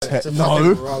It's a No.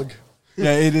 fucking rug.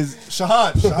 Yeah, it is.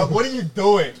 Shahan, what are you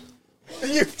doing?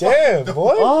 Damn,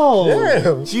 boy. Oh,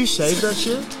 Damn. did you shave that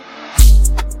shit?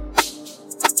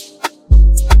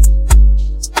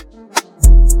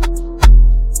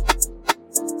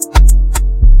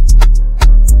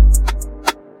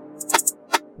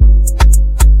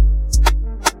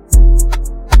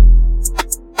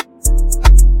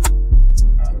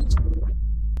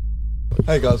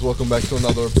 Hey guys, welcome back to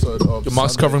another episode of Your mic's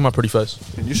Sunday. covering my pretty face.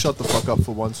 Can you shut the fuck up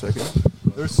for 1 second?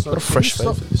 There's so What a fresh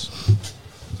face.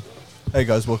 Hey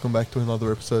guys, welcome back to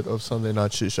another episode of Sunday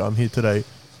Night Shisha. I'm here today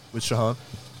with Shahan,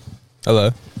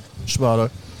 Hello. Shmato,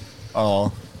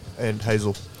 Oh, and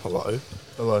Hazel. hello.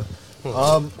 Hello.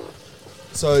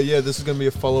 So yeah, this is going to be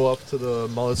a follow-up to the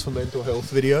Mullets for Mental Health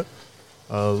video.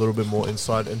 A little bit more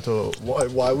insight into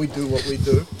why we do what we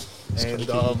do. And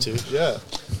yeah.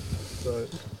 So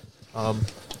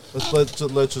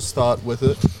let's just start with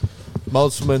it.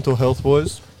 Mullets for Mental Health,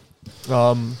 boys.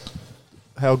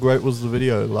 How great was the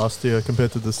video last year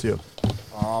compared to this year?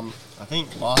 I think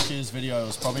last year's video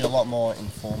was probably a lot more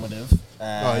informative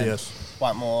and Oh yes.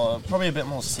 probably a bit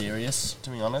more serious, to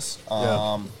be honest.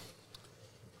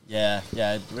 Yeah,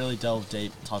 it really delved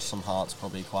deep, touched some hearts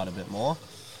probably quite a bit more.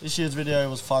 This year's video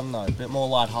was fun though, a bit more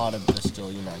lighthearted, but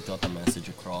still, got the message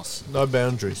across. No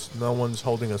boundaries. No one's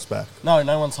holding us back. No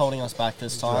one's holding us back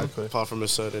this time. Exactly. Apart from a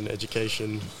certain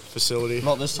education facility.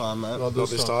 Not this time, mate. Not Not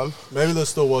this time. Maybe they're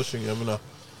still watching. You never know.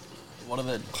 What are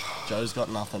the... Joe's got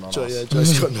nothing on Yeah, us.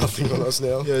 Joe's got nothing on us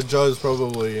now. Yeah, Joe's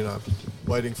probably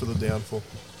waiting for the downfall.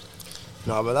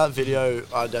 No, but that video,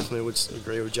 I definitely would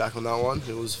agree with Jack on that one.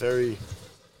 It was very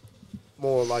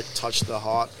more like touch the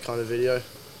heart kind of video.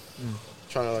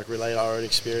 Trying to relate our own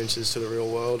experiences to the real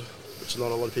world, which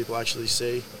not a lot of people actually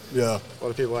see. Yeah, A lot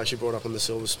of people actually brought up on the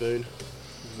silver spoon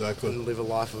exactly. and live a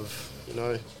life of,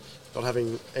 not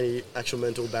having any actual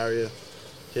mental barrier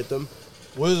hit them.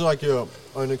 What is your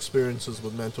own experiences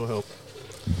with mental health?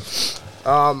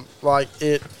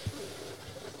 It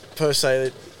per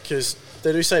se, because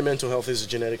they do say mental health is a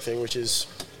genetic thing, which is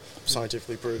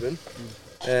scientifically proven.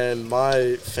 And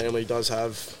my family does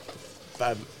have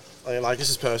bad, this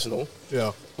is personal.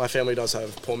 Yeah, My family does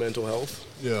have poor mental health,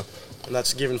 yeah, and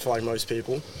that's given for most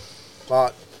people.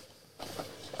 But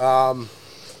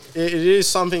it is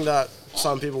something that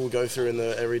some people will go through in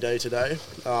the everyday today.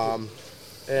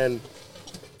 And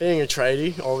being a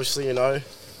tradie, obviously, Are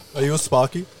you a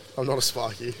Sparky? I'm not a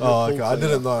Sparky. Oh, I'm a okay. pool I didn't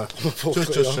cleaner. know. I'm a pool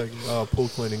Just cleaner. checking. Pool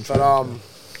cleaning.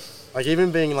 But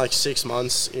even being 6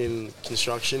 months in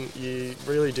construction, you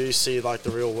really do see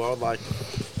the real world.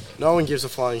 No one gives a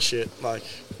flying shit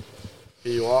who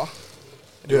you are.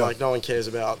 And, Yeah. no one cares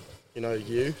about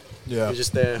you. Yeah, You're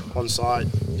just there on site,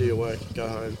 do your work, go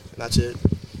home, and that's it.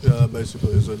 yeah. That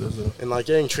basically is it, isn't it? And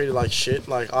getting treated like shit.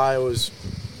 I was,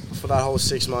 for that whole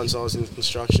 6 months I was in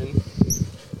construction,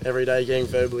 every day getting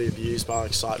verbally abused by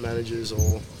site managers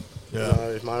or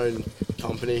Yeah, my own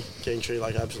company, getting treated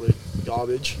like absolute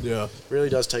garbage. yeah, Really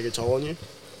does take a toll on you.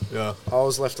 yeah, I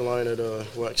was left alone at a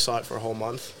work site for a whole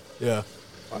month. yeah.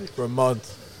 For a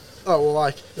month. Oh, well,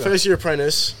 Yeah. first year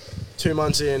apprentice, 2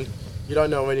 months in, you don't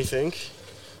know anything.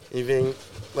 You've been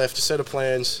left a set of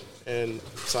plans, and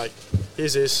it's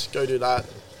here's this, go do that,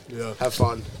 Yeah, have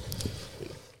fun.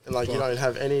 And you Fuck. don't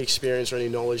have any experience or any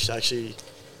knowledge to actually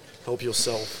help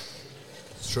yourself.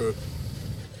 it's true.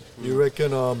 You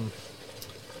reckon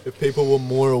if people were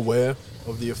more aware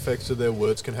of the effects that their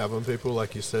words can have on people,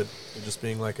 like you said, they're just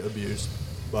being abused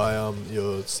by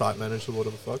your site manager,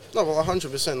 whatever the fuck? No, well,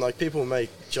 100%. People make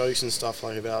jokes and stuff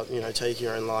about, taking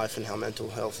your own life and how mental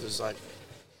health is,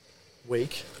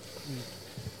 weak.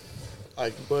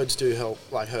 Words do help,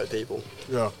 hurt people.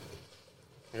 Yeah.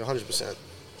 100%.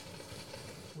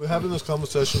 We were having this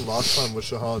conversation last time with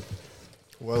Shahan,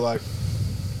 where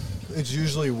it's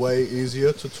usually way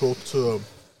easier to talk to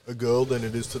a girl than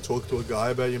it is to talk to a guy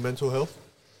about your mental health.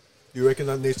 Do you reckon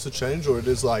that needs to change, or it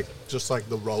is just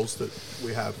the roles that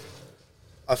we have?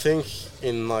 I think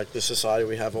in the society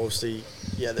we have, obviously,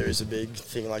 there is a big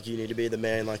thing you need to be the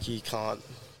man, you can't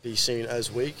be seen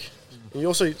as weak. And you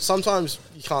also sometimes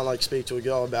you can't speak to a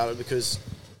girl about it because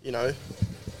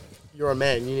you're a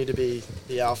man. You need to be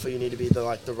the alpha. You need to be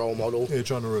the role model. Yeah, you're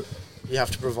trying to. You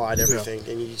have to provide everything,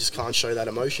 and you just can't show that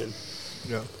emotion.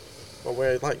 Yeah. But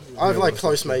we're I have what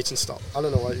close mates and stuff. I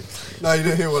don't know why No, you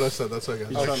didn't hear what I said. That's okay.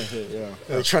 You're trying to hit, yeah.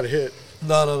 you're trying to hit.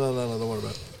 No. Don't worry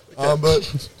about it.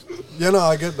 But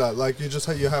I get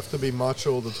that. You have to be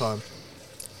macho all the time.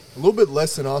 A little bit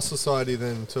less in our society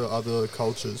than to other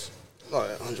cultures. Oh,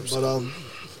 yeah, 100%.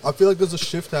 But I feel there's a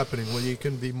shift happening where you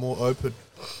can be more open.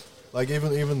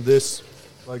 Even this,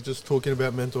 just talking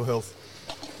about mental health,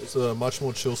 it's a much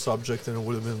more chill subject than it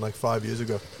would have been like 5 years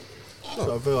ago.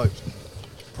 So I feel like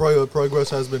progress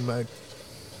has been made.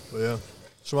 But yeah.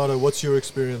 Shimano, what's your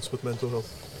experience with mental health?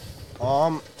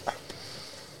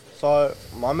 So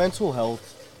my mental health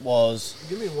was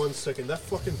Give me 1 second. That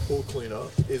fucking pool cleaner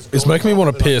is. It's going making me up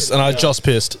want to piss, and I can- just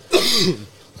pissed.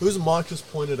 Whose mic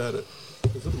just pointed at it?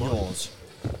 Is it mine? yours.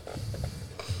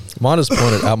 Mine is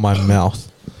pointed out my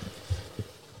mouth.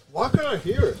 Why can't I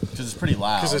hear it? Because it's pretty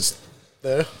loud. Because it's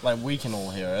there. like we can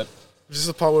all hear it. This is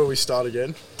the part where we start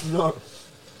again. No.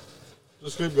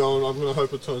 Just keep going. I'm gonna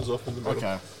hope it turns off in the middle.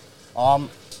 Okay.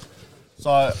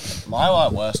 So my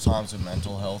like worst times with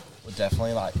mental health were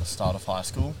definitely like the start of high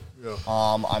school. Yeah.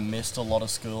 I missed a lot of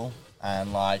school,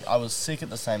 and like I was sick at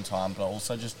the same time, but I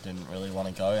also just didn't really want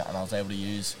to go, and I was able to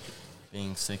use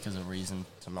being sick as a reason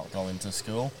to not go into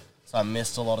school. So I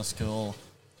missed a lot of school,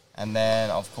 and then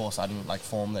of course I didn't like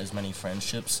form as many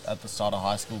friendships at the start of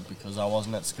high school because I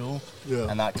wasn't at school, Yeah.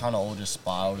 and that kind of all just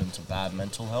spiraled into bad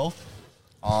mental health.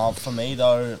 For me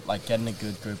though, like getting a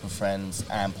good group of friends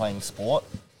and playing sport,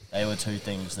 they were two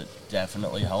things that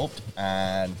definitely helped,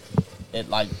 and it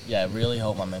really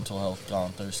helped my mental health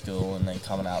going through school and then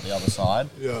coming out the other side.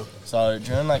 Yeah. So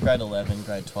during like grade 11,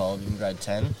 grade 12, even grade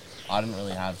 10, I didn't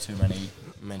really have too many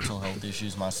mental health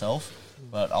issues myself,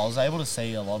 but I was able to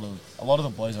see a lot of the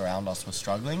boys around us were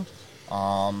struggling.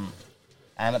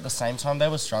 And at the same time they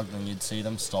were struggling, you'd see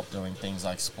them stop doing things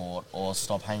like sport or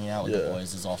stop hanging out with the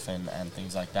boys as often and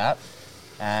things like that.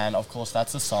 And of course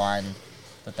that's a sign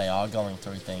that they are going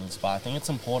through things, but I think it's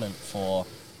important for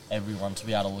everyone to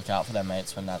be able to look out for their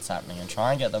mates when that's happening and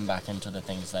try and get them back into the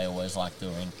things they always like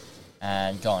doing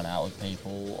and going out with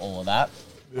people, all of that.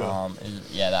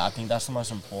 Yeah. I think that's the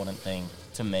most important thing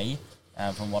to me,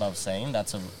 and from what I've seen,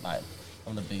 that's one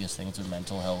of the biggest things with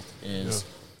mental health is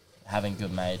having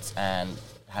good mates and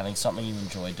having something you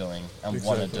enjoy doing and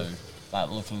want to Exactly. do, like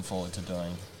looking forward to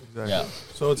doing. Exactly. Yeah.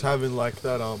 So it's having like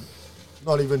that,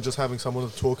 not even just having someone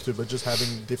to talk to, but just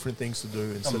having different things to do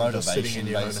A instead of just sitting motivation, in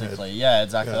your own basically. head. Yeah,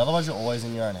 exactly. Yeah. Otherwise, you're always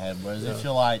in your own head. Whereas if Yeah.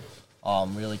 you're like, oh,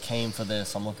 I'm really keen for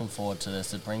this, I'm looking forward to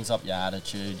this, it brings up your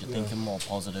attitude, you're thinking more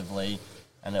positively,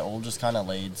 and it all just kind of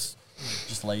leads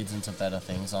into better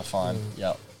things, I find.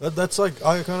 Yep. That's like,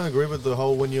 I kind of agree with the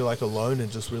whole when you're like alone, it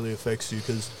just really affects you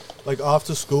because like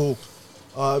after school,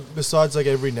 besides like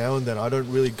every now and then, I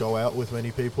don't really go out with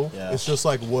many people. Yeah. It's just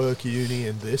like work, uni,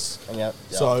 and this. And yep.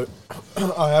 So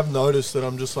I have noticed that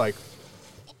I'm just like,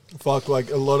 fuck,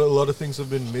 like a lot of things have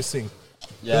been missing.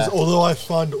 yeah. Because although I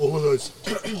find all of those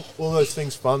all those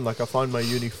things fun, like I find my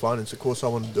uni fun, it's a course I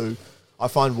want to do. I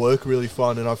find work really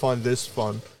fun, and I find this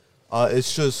fun.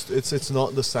 It's just it's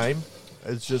not the same.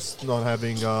 It's just not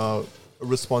having a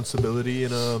responsibility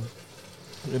in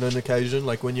an occasion.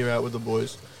 Like when you're out with the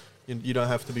boys, you don't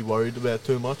have to be worried about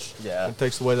too much. Yeah. It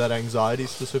takes away that anxiety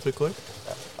specifically.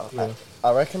 Yeah.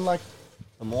 I reckon like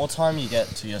the more time you get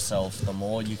to yourself, the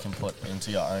more you can put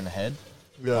into your own head.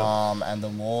 Yeah. And the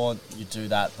more you do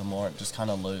that, the more it just kind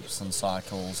of loops and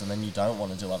cycles, and then you don't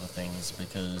want to do other things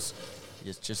because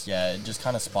it just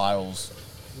kind of spirals.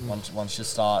 Once you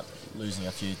start losing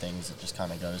a few things, it just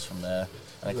kind of goes from there,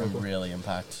 and it can Exactly. really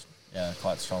impact,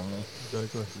 quite strongly.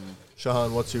 Exactly.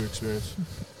 Shahan, what's your experience?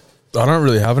 I don't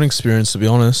really have an experience, to be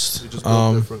honest. You just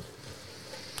got different.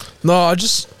 No,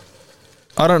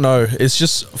 I don't know. It's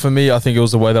just, for me, I think it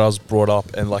was the way that I was brought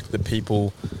up and like the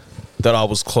people that I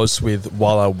was close with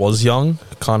while I was young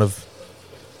kind of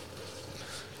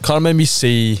made me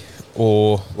see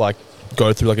or like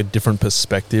go through like a different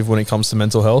perspective when it comes to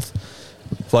mental health.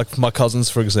 Like my cousins,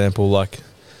 for example, like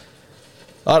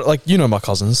my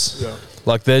cousins, Yeah.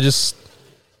 like they're just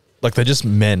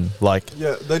men. Like,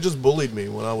 Yeah, they just bullied me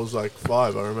when I was like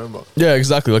 5, I remember. yeah,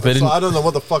 exactly. Like they So didn't. I don't know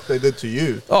what the fuck they did to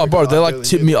you. Oh, bro, they I like barely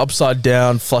tipped knew. me upside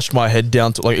down, flushed my head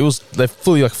down. They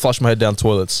fully like flushed my head down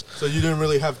toilets. So you didn't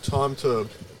really have time to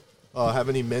have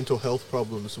any mental health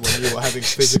problems when you were having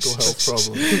physical health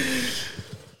problems.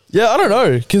 Yeah, I don't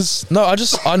know, because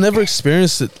I never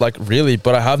experienced it like really,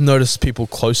 but I have noticed people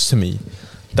close to me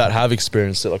that have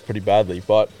experienced it like pretty badly.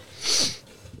 But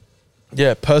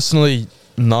yeah, personally,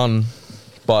 none.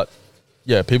 But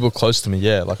yeah, people close to me,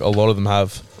 yeah, like a lot of them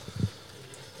have.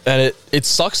 And it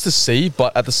sucks to see,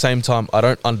 but at the same time, I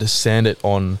don't understand it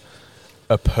on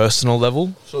a personal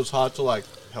level. So it's hard to like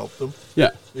help them. Yeah.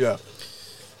 Yeah.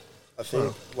 I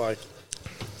think, like,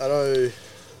 I know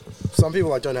some people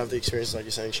like don't have the experience like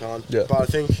you're saying, Sean. Yeah. But I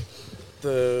think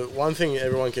the one thing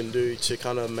everyone can do to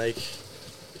kind of make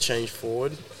a change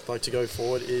forward, like to go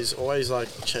forward, is always like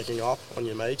checking up on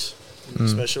your mates,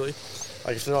 especially.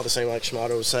 Like if they're not the same, like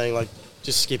Shmata was saying, like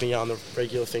just skipping out on the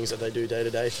regular things that they do day to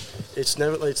day. It's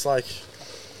like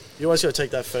you always got to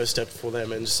take that first step for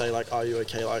them and just say like, are you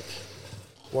okay? Like,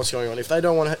 what's going on? If they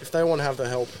don't want to, if they want to have the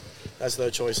help, that's their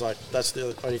choice. Like, that's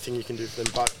the only thing you can do for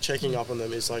them. But checking up on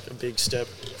them is like a big step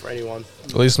for anyone.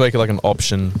 At least make it like an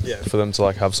option Yeah. for them to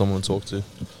like have someone to talk to.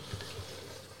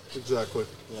 Exactly.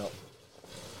 Yeah.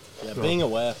 Yeah, being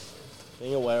aware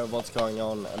of what's going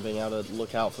on and being able to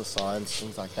look out for signs,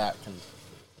 things like that can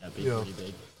be Yeah. pretty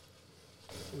big.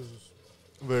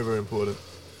 Very, very important.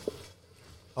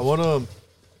 I want to...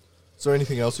 Is there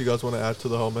anything else you guys want to add to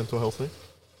the whole mental health thing?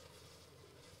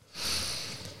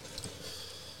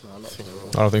 No, not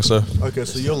for I don't think so. Okay,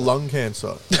 so your lung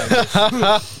cancer,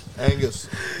 Angus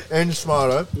and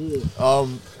Smarto.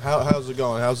 How's it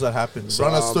going? How's that happen? So,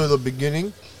 Run us through the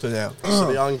beginning to now. So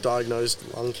the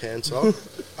undiagnosed lung cancer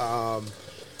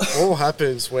all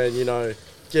happens when, you know,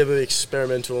 get a bit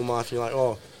experimental in life and you're like,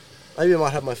 oh, maybe I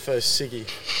might have my first ciggy.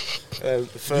 And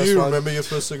the Do first you one, remember your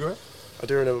first cigarette? I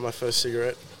do remember my first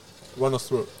cigarette. Run us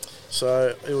through it.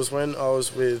 So it was when I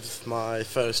was with my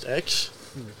first ex.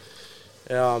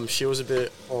 She was a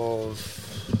bit of...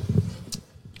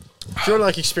 She would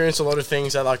like experience a lot of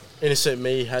things that like innocent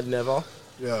me had never,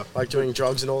 Yeah. like doing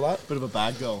drugs and all that. Bit of a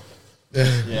bad girl. Bit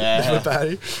of Yeah. a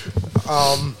baddie.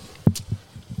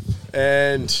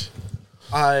 And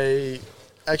I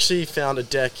actually found a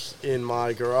deck in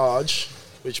my garage,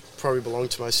 which probably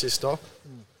belonged to my sister.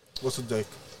 What's a deck?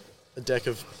 A deck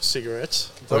of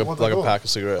cigarettes. Is that Like, what like they a call pack of Like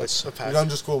cigarettes. a it? pack. You don't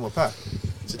just call them a pack.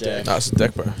 It's a Deck. deck. Nah, it's a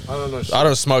deck, bro. I don't know. I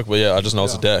don't smoke, but yeah, I just know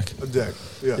it's a Yeah. deck. A deck.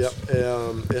 Yes. Yep.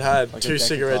 It had Like a 2 deck of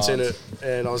cigarettes in cards. it,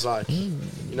 and I was like,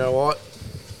 you know what?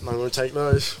 I'm going to take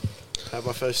those. Have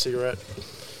my first cigarette.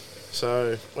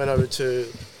 So went over to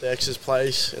the ex's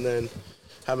place and then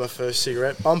had my first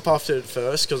cigarette. Bump puffed it at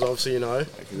first because obviously, you know.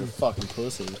 Like you're a fucking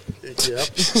pussy. Yep.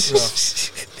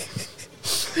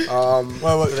 Wait.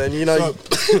 But then, you know,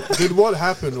 So, did what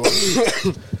happen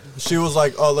was she was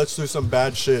like, "Oh, let's do some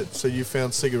bad shit." So you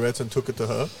found cigarettes and took it to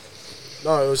her.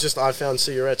 no, it was just I found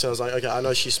cigarettes and I was like, okay, I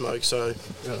know she smokes, so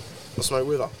Yeah. I'll smoke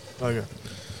with her. Okay.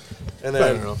 And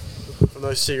Fair then enough. from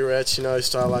those cigarettes, you know,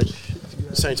 start like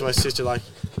saying to my sister like,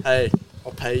 hey,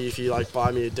 I'll pay you if you like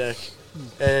buy me a deck.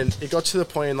 And it got to the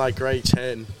point in like grade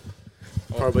 10,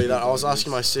 probably, that I was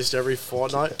asking my sister every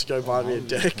fortnight to go buy me a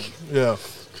deck Yeah.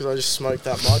 because I just smoked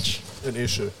that much. An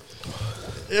issue.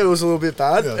 It was a little bit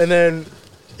bad. Yeah. And then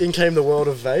in came the world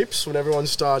of vapes when everyone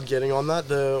started getting on that,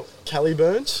 the Cali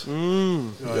Burns.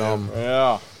 Oh,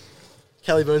 Yeah.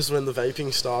 Cali Burns is when the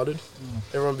vaping started.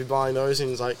 Everyone would be buying those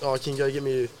and it's like, oh, can you go get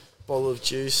me a bottle of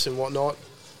juice and whatnot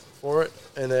for it?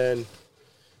 And then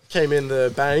came in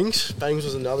the Bangs. Bangs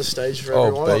was another stage for Oh,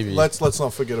 everyone. baby. Let's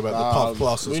not forget about the puff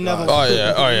pluses. We guys. never. Oh,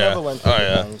 yeah, oh, we yeah, never went oh, through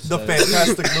yeah. things, The so-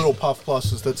 fantastic little puff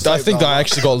pluses that. I saved think our I life.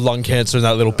 actually got lung cancer in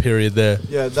that little period there.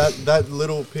 Yeah, that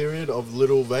little period of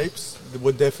little vapes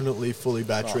were definitely fully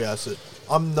battery acid.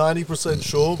 I'm 90%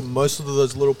 sure most of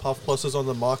those little puff pluses on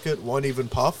the market weren't even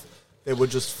puff. They were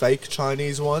just fake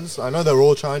Chinese ones. I know they're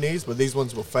all Chinese, but these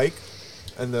ones were fake,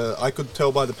 and I could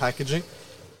tell by the packaging.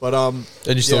 But And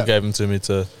you still yeah. gave them to me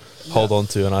to hold on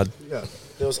to, and I yeah,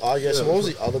 There was, I guess, Yeah. what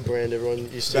was the other brand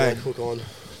everyone used to Bang. like hook on?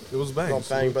 it was Bangs. Not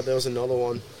Bang, but there was another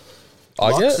one.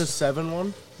 I Lux? The get 7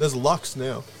 one, There's Lux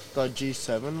now. the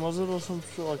G7 was it or some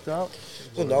shit like that?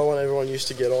 There's another one everyone used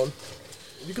to get on.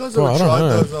 You guys Bro, ever I don't tried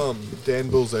know. those Dan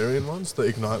Bilzerian ones, the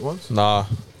Ignite ones? nah.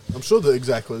 I'm sure they're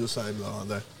exactly the same though, aren't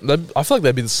they? I feel like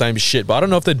they'd be the same shit, but I don't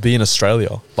know if they'd be in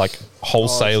Australia, like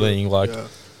wholesaling, Oh, like. yeah.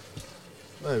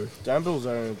 Maybe. Danville's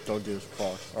are doggy as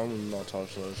fuck. I will not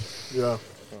touch those. Yeah.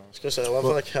 I was gonna say, I love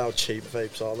Well- like how cheap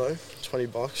vapes are though.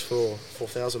 $20 for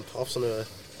 4,000 puffs on a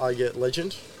I Get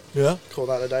Legend. Yeah. Call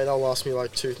that a day. They'll last me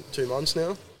like two months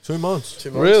now. 2 months.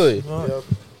 2 months. Really? Right. Yeah.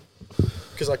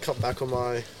 Because I cut back on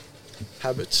my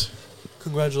habits.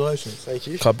 Congratulations. Thank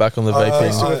you. Cut back on the I- vaping.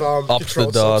 Mixed with, Up the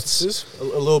controlled darts. substances.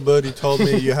 A little birdie told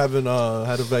me you haven't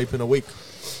had a vape in a week.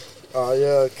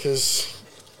 Yeah, because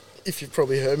if you've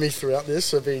probably heard me throughout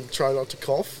this, I've been trying not to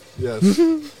cough. Yes.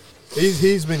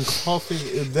 he's been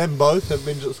coughing. Them both have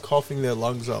been just coughing their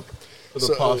lungs up for the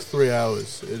So, past 3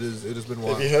 hours. It has been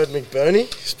wild. Have you heard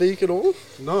McBurney speak at all?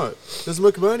 No. Does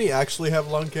McBurney actually have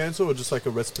lung cancer or just like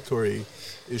a respiratory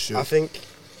issue? I think.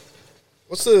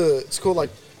 It's called like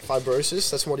fibrosis.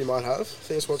 That's what he might have. I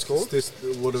think that's what it's It's called. this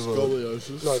whatever.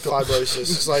 Scoliosis. No, fibrosis.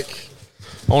 It's like,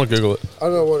 I want to Google it. I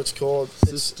don't know what it's called.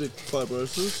 It's, Cystic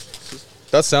fibrosis.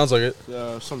 That sounds like it.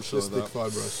 Yeah, some shit Cystic like that.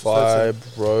 fibrosis. That's I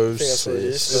think that's what it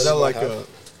is. it. Is that like a?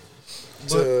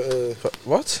 it's a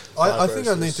What? I think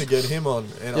I need fibrosis. to get him on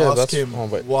and Yeah, ask that's- him oh,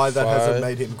 wait. why that hasn't Fib-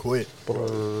 made him quit.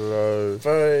 Bro.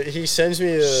 Bro, he sends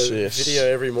me a Shit. video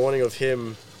every morning of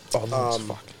him Oh, no, Um,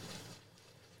 fuck.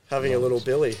 having a little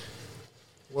billy.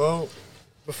 Well,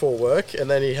 before work, and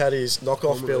then he had his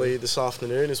knockoff Billy this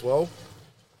afternoon as well.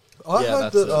 I Yeah,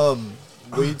 heard that's that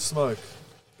weed smoke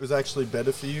was actually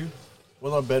better for you.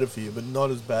 Well, not better for you, but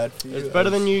not as bad for you. It's better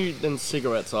as- than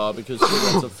cigarettes are because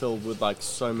cigarettes are filled with like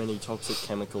so many toxic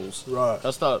chemicals. Right.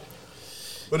 That's not.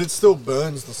 But it still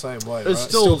burns the same way, It's right?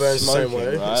 still Burns the same smoking,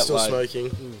 way. right? It's still Like-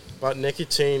 smoking. But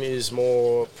nicotine is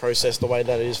more processed the way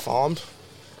that it is farmed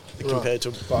compared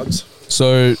to buds.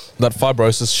 So that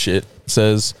fibrosis shit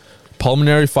says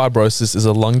pulmonary fibrosis is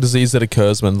a lung disease that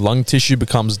occurs when lung tissue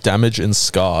becomes damaged and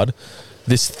scarred.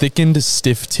 This thickened,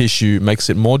 stiff tissue makes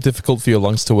it more difficult for your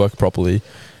lungs to work properly.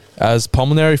 As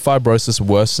pulmonary fibrosis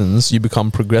worsens, you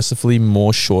become progressively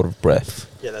more short of breath.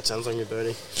 Yeah, that sounds like you,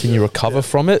 Bernie. Can you recover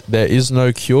from it? There is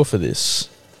no cure for this.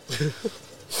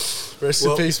 Rest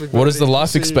Well, in peace with What is the Bernie. life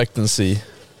See- expectancy?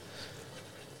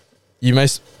 You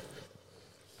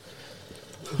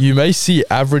may see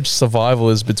average survival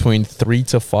is between 3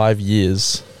 to 5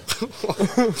 years. All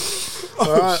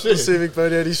right, let's see Big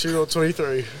Bernie 80 shoot on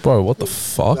 23. Bro, what the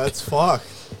fuck? That's fucked.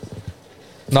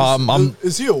 No, I'm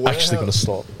Is he aware? actually going to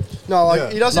stop. No, like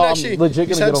Yeah. he doesn't actually.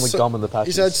 he's had so- and the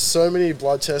patches. He's had so many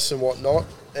blood tests and whatnot,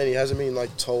 and he hasn't been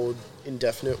like told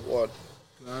indefinite what.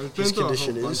 No, he's His been through a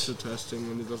condition whole is- bunch of testing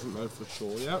and he doesn't know for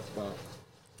sure yet.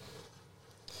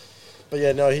 But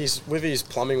yeah, no, he's with his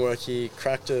plumbing work. He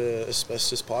cracked a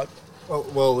asbestos pipe.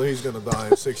 Well, he's going to die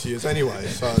in 6 years anyway,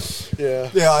 so... Yeah,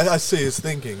 Yeah, I see his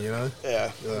thinking, you know?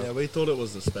 yeah. Yeah. we thought it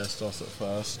was asbestos at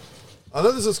first. I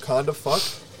know this is kind of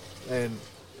fucked, and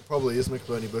it probably is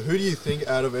McBurney, but who do you think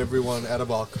out of everyone, out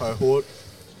of our cohort,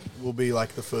 will be like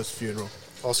the first funeral?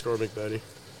 Oscar or Big Bernie.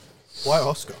 Why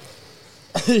Oscar?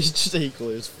 He's just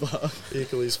equally as fuck.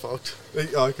 Equally as fucked.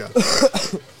 Okay.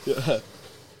 Yeah.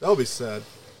 That'll be sad,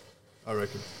 I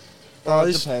reckon. Oh, It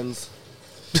he's depends.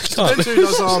 depends who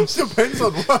does Depends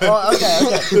on what. Oh,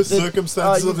 okay. The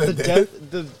circumstances of their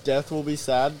death. The death will be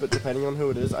sad, but depending on who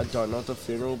it is, I don't know if the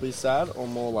funeral will be sad or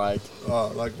more like,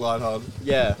 Oh, like lighthearted.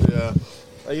 yeah. Yeah.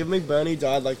 Like if McBurney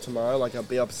died like tomorrow, like I'd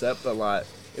be upset, but like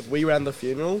if we ran the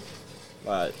funeral,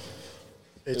 like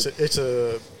It's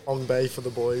a Ong Bay for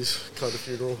the boys kind of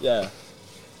funeral. yeah.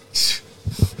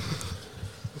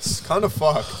 It's kind of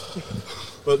fucked.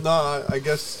 But no, I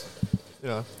guess,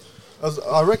 yeah.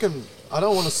 I reckon, I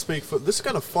don't want to speak for, this is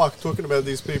kind of fucked talking about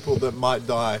these people that might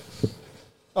die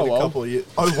Oh in a well, couple of years.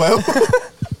 Oh, well.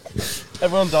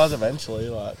 everyone dies eventually.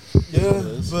 Like Yeah, it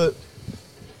is. but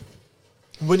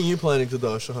when are you planning to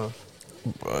die, Shahar?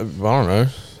 I don't know.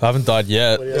 I haven't died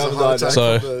yet. When he has Yeah, a I'm heart died, attack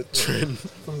so- from the trend.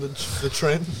 From the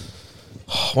trend?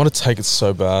 I want to take it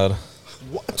so bad.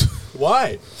 What?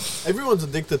 Why? Everyone's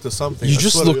addicted to something. You I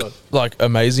just swear to look God. like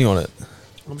amazing on it.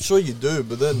 I'm sure you do,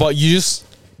 but then... But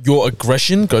your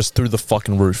aggression goes through the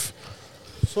fucking roof.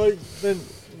 So then,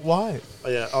 why? Oh,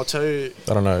 yeah, I'll tell you.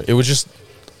 I don't know. It was just,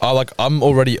 I'm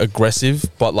already aggressive,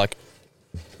 but like,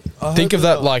 I think heard of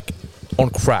that like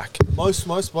on crack. Most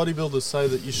bodybuilders say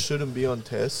that you shouldn't be on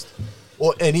test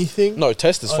or anything. No,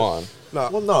 test is I- fine. No,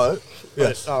 Well, no.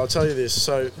 Yes. I'll tell you this.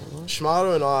 So,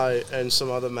 Shmato and I and some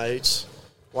other mates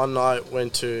one night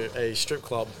went to a strip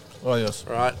club, Oh, yes.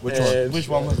 right? Which one? And Which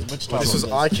one was which time? This was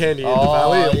this? Eye Candy in the Oh,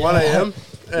 Valley at yeah. 1 a.m.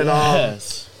 And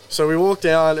Yes. so we walked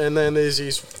down, and then there's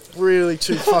these really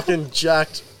two fucking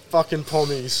jacked fucking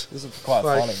pommies. This is quite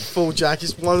Like, funny. full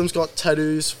jackies. One of them's got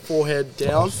tattoos, forehead Oh,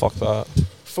 down, fuck that.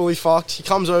 fully fucked. He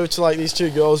comes over to, like, these two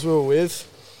girls we were with.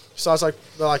 Starts, like,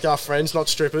 they're, like, our friends, not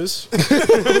strippers.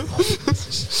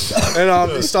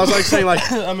 And he starts, like, saying,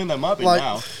 like, I mean, they might be Like-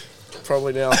 now.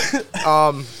 probably now.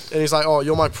 And he's like, "Oh,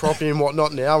 you're my property and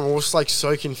whatnot now." And we're just like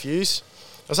so confused.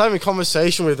 I was having a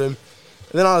conversation with him,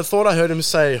 and then I thought I heard him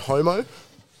say "homo,"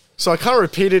 so I kind of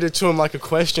repeated it to him like a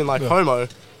question, like "homo."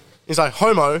 He's like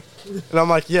 "homo," and I'm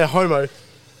like, "Yeah, homo."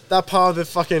 That part of the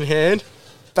fucking hand,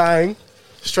 bang,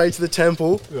 straight to the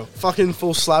temple. Yeah. Fucking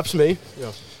full slaps me.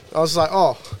 Yeah. I was like,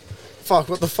 "Oh, fuck,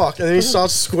 what the fuck?" And then he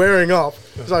starts squaring up.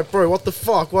 He's like, "Bro, what the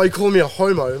fuck? Why are you calling me a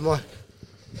homo?" I'm like,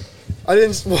 I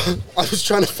didn't. I was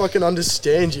trying to fucking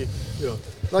understand you. Yeah.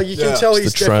 Like you Yeah. can tell It's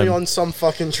he's the definitely trend. on some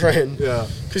fucking trend. Yeah.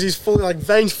 Because he's fully like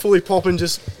veins fully popping,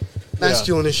 just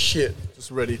masculine as shit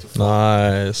Just ready to fight.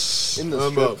 Nice. In the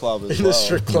Remember- strip club as in well. the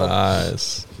strip club.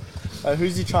 Nice.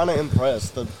 Who's he trying to impress?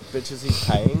 The bitches he's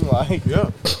paying? Like, Yeah.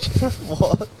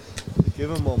 what?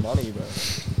 Give him more money, bro.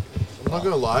 I'm not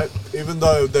gonna lie. Even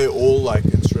though they're all like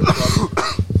in strip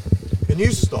clubs, can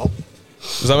you stop?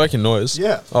 Is that making noise?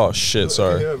 Yeah. Oh shit,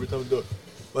 sorry. Yeah, every time I do it.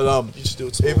 But You just do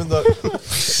it. even though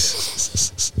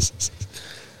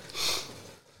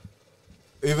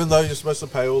even though you're supposed to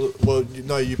pay all the, well, you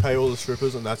know, you pay all the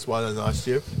strippers and that's why they're nice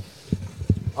to you.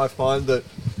 I find that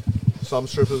some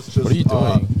strippers just What are you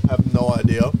doing? have no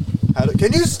idea how to.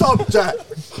 Can you stop, Jack?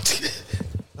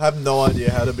 Have no idea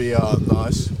how to be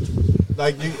nice.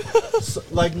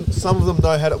 Like some of them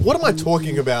know how to. What am I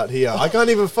talking about here? I can't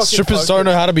even fucking. Strippers don't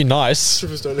know how to be nice.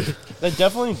 Strippers don't know. They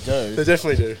definitely do. They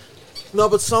definitely do. No,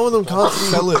 but some of them can't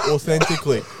sell it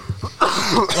authentically.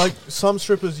 Like some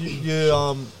strippers,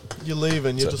 you leave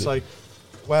and you're just like,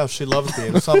 wow, she loves me.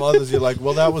 And some others, you're like,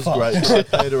 well, that was great. I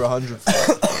paid her 100 for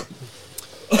it.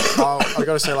 I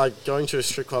gotta say, like, going to a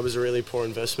strip club is a really poor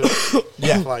investment.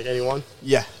 Yeah. For, like, anyone.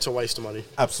 Yeah, It's a waste of money.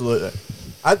 absolutely.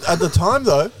 At the time,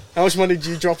 though, How much money did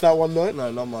you drop that one night?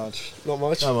 No, not much. Not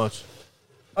much. how much?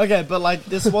 Okay, but like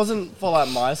this wasn't for like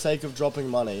my sake of dropping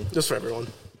money. Just for everyone.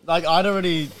 Like I'd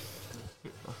already.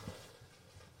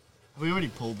 Have we already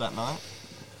pulled that night?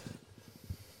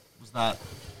 Was that?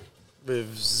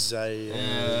 With Zay.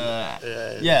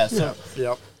 Yeah. Yeah. So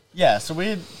Yep. yeah. So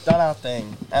we'd done our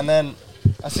thing, and then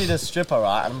I see this stripper,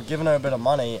 right, and I'm giving her a bit of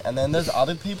money, and then there's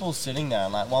other people sitting there,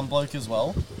 and like one bloke as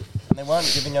well, and they weren't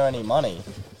giving her any money.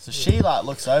 So she like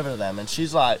looks over to them, and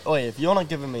she's like, "Oi, if you're not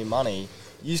giving me money,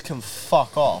 you can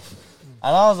fuck off."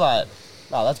 And I was like,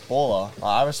 "No, that's baller. Like,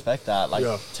 I respect that. Like,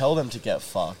 Yeah. tell them to get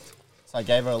fucked." So I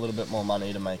gave her a little bit more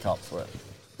money to make up for it.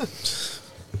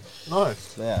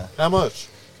 Nice. Yeah, How much?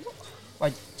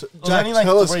 like T- it was Jack, only like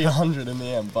tell us. 300 in the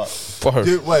end, but Bro.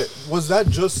 Dude, wait, was that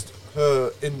just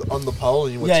her on the pole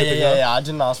and you were yeah, tipping her? I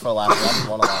didn't ask for a lap dance. I didn't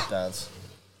want a lap dance.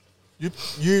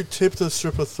 You tipped a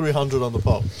stripper 300 on the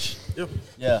pole. Yep.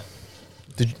 Yeah,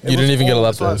 You didn't even get a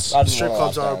lap dance. I didn't Strip want a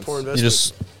clubs lap are a dance. poor You investment.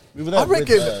 just we were there I with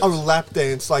reckon the- a lap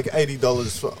dance like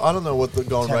 $80 for. I don't know what the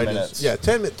going 10 rate minutes. is. Yeah,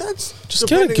 10 minutes. That's just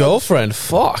get a depending on- girlfriend.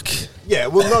 Fuck. Yeah,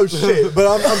 well, no shit. But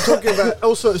I'm talking about.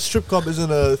 Also, a strip club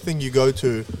isn't a thing you go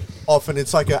to often.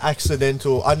 It's like an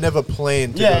accidental. I never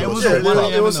planned to Yeah, go it to a was strip at 1 club.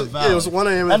 a.m. It was, in the yeah, it was Valley. 1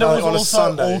 a.m. And it was on a also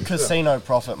Sunday. all casino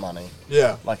profit money.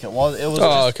 Yeah. Like it was Oh,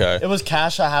 just, okay. It was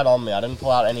cash I had on me. I didn't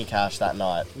pull out any cash that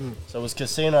night. So it was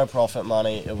casino profit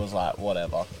money. It was like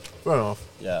whatever. Fair enough.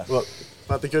 Yeah. Look,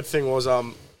 But the good thing was,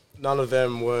 none of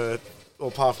them were, or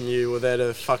apart from you, were there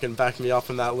to fucking back me up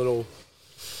in that little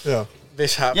yeah.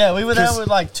 mishap. Yeah, we were there 'Cause with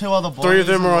like two other boys. 3 of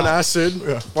them and, were on like, acid.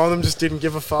 Yeah. One of them just didn't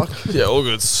give a fuck. Yeah, all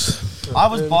good. I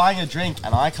was buying a drink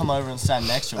and I come over and stand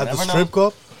next to her. At the Everyone strip else-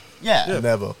 club? Yeah.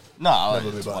 Never. No, Never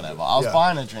be it's buying a whatever. drink. I was Yeah.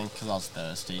 buying a drink because I was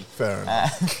thirsty. Fair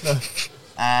enough.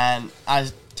 And I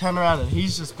turn around and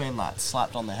he's just been like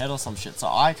slapped on the head or some shit. So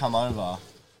I come over,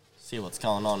 see what's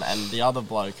going on, and the other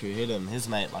bloke who hit him, his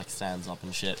mate like stands up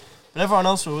and shit. But everyone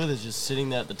else we're with is just sitting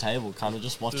there at the table, kind of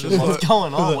just watching what's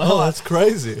going on. We're Oh, like, that's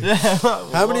crazy. yeah,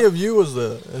 How many of you was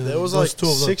there? There was Those like two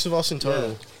of them. 6 of us in total.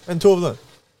 Yeah. And 2 of them.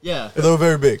 Yeah, They were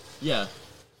very big. yeah.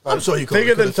 I'm sure you could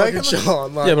Bigger than have taken fucking them.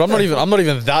 Sean. Like, Yeah, but I'm not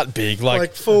even that big. like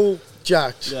Like, full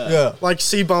jacked. Yeah. Yeah. Like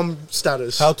C-bum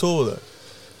status. How tall were they?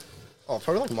 Oh,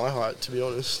 probably like my height, to be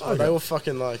honest. Like, Okay. they were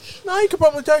fucking like, No, you could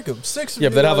probably take them. 6 of yeah, you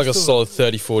but they'd have guys like a still- solid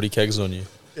 30, 40 kegs on you.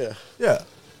 yeah. Yeah.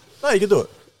 No, you can do it.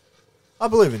 I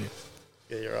believe in you.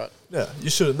 Yeah, you're right. Yeah, you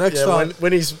should. Next Yeah, time,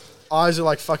 when his eyes are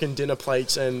like fucking dinner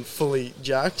plates and fully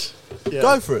jacked. Yeah.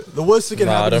 go for it. The worst that can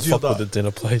Nah, happen don't is you'll fuck with die. the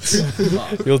dinner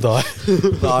plates. You'll die.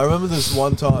 No, I remember this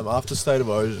one time after State of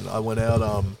Origin, I went out.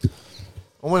 I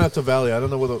went out to Valley. I don't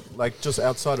know whether like just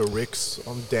outside of Rick's.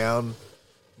 I'm down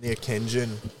near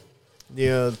Kenjin,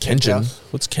 near the Kenjin? Penthouse.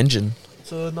 What's Kenjin?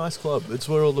 It's a nice club. It's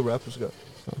where all the rappers go.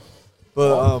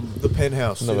 But the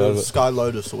Penthouse, Never heard of it. Sky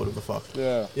Lotus or whatever the fuck.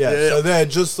 Yeah. Yeah, Yeah. so they're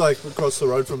just like across the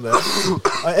road from there.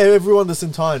 Everyone this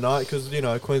entire night, because you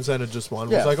know Queensland had just won,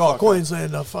 was Yeah, like, "Oh, fuck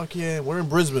Queensland, fuck yeah!" We're in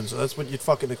Brisbane, so that's what you'd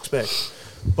fucking expect.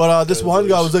 But this Go one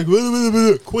guy Blues. was like,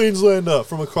 "Wait, Queenslander"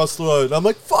 from across the road. And I'm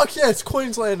like, "Fuck yeah, it's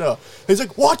Queenslander." He's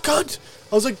like, "What, cunt?"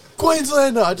 I was like,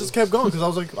 "Queenslander." I just kept going because I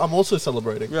was like, I'm also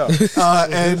celebrating. Yeah.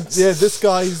 And yeah, this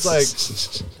guy, he's like,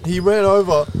 he ran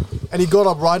over and he got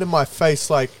up right in my face,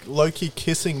 like low-key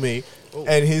kissing me. And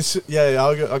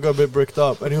I got a bit bricked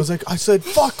up. And he was like, I said,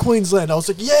 fuck Queensland. I was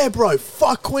like, yeah, bro,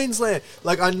 fuck Queensland.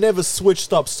 Like, I never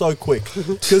switched up so quick.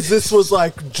 Because this was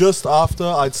like just after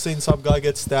I'd seen some guy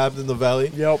get stabbed in the valley.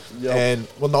 Yep. And,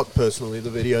 well, not personally, the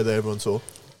video that everyone saw.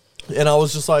 And I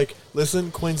was just like,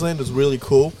 listen, Queensland is really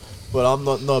cool, but I'm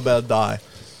not about to die.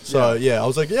 So, yeah, I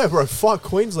was like, yeah, bro, fuck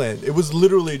Queensland. It was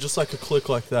literally just like a click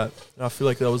like that. And I feel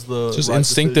like that was the Just right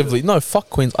instinctively. decision. No,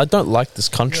 fuck Queens. I don't like this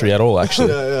country at all, actually.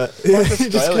 Yeah. He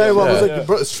just came up. I was like, yeah.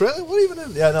 bro, Australia? What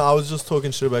even? Yeah, no, I was just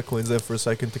talking shit about Queensland for a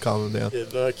second to calm him down. Yeah,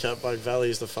 no cap. Like Valley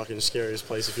is the fucking scariest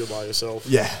place if you're by yourself.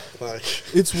 Yeah. Like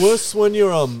It's worse when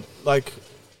you're, like,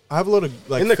 I have a lot of,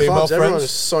 like, in the female clubs, everyone is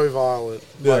friends. so violent.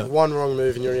 Yeah. Like one wrong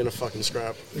move and you're in a fucking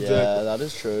scrap. Yeah, that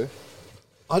is true.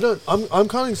 I'm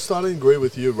kind of starting to agree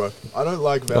with you, bro. I don't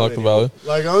like Valley. like the anymore. Valley?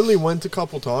 Like, I only went a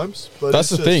couple times, but That's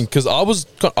the it's thing, just-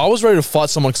 because I was ready to fight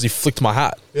someone because he flicked my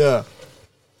hat. Yeah.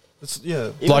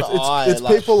 Even Like, It's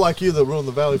people like you that ruin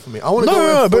the Valley for me. I want to No, go no,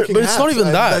 around no, but flicking it's not hats, even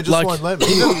and that, They just like- won't let me.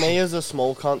 Even me as a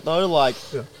small cunt though, like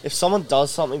Yeah. if someone does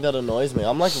something that annoys me,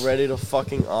 I'm like ready to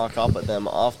fucking arc up at them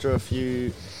after a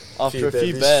few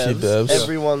bevs. bevs.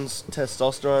 Everyone's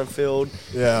testosterone filled,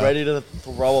 Yeah. ready to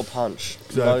throw a punch.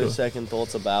 Exactly. No second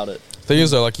thoughts about it. Thing is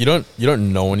though, like you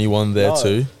don't know anyone there No.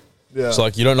 too. Yeah. So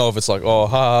like you don't know if it's like, oh,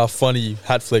 ha, funny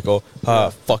hat flick, or ha,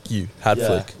 fuck you hat Yeah,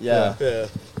 flick. yeah. Yeah,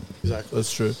 exactly.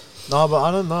 That's true. No, but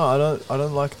I don't know. I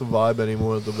don't like the vibe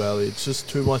anymore at the Valley. It's just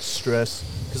too much stress.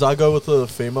 Because I go with the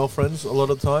female friends a lot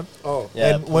of the time. Oh,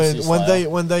 Yeah, and pussy slayer.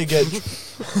 when they get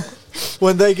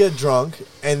when they get drunk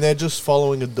and they're just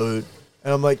following a dude,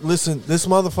 and I'm like, listen, this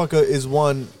motherfucker is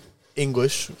one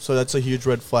English, so that's a huge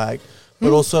red flag,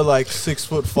 but also like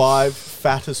 6'5",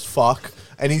 fat as fuck,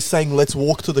 and he's saying let's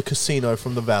walk to the casino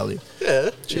from the Valley. yeah.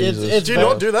 It's Do you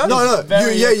not do that? No,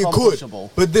 very you could,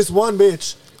 accomplishable. but this one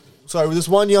bitch. Sorry, this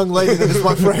one young lady that is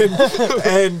my friend,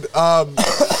 and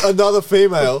another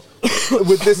female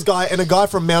with this guy and a guy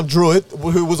from Mount Druitt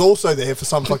who was also there for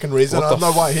some fucking reason. What I don't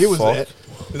the know why he was fuck? there.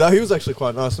 No, he was actually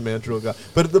quite nice, the Mount Druitt guy.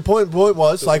 But the point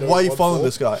was, like, know why are you what following for?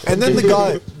 this guy? And then the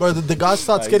guy, bro, the guy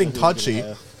starts Like, getting he's touchy.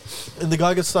 yeah. And the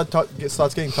guy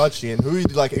starts getting touchy, and who are you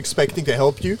like expecting to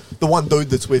help you? The one dude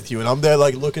that's with you, and I'm there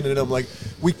like looking at him like,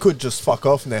 we could just fuck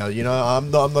off now, you know.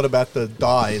 I'm not about to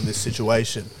die in this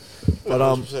situation. But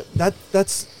 100%.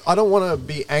 that's I don't want to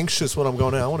be anxious when I'm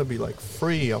going out. I want to be like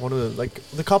free. I want to like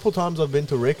the couple times I've been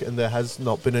to Rick and there has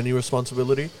not been any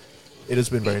responsibility. It has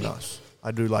been very nice.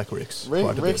 I do like Rick's. quite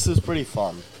a bit. Rick's is pretty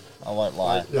fun. I won't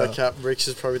lie. Yeah. No cap, Rick's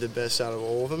is probably the best out of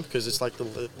all of them because it's like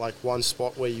one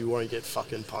spot where you won't get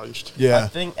fucking punched. I Yeah.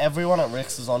 think everyone at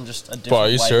Rick's is on just a different Bro, are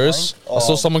you serious? wavelength. I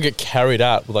saw Oh, someone get carried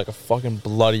out with like a fucking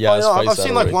bloody Oh, ass yeah, face. I've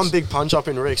seen out like of one Rick's. big punch up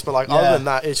in Rick's, but like Yeah. other than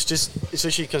that, it's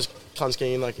literally because cunts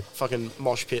getting in like a fucking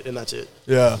mosh pit and that's it.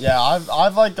 Yeah. Yeah,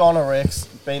 I've like gone to Rick's,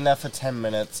 been there for 10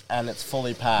 minutes, and it's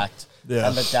fully packed. Yeah.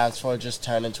 And the dance floor just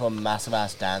turned into a massive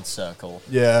ass dance circle.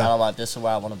 Yeah. And I'm like, this is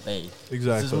where I want to be. This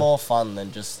Exactly. is more fun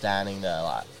than just standing there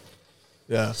like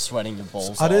Yeah. sweating your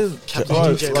balls I off. didn't. Captain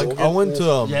Bro, DJ like I went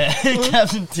to Yeah,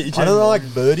 Captain TJ. I don't know, Morgan.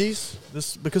 like birdies.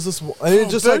 This because this and it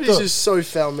just like Birdies the, is so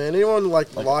foul, man. Anyone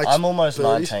like likes I'm almost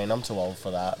birdies? 19. I'm too old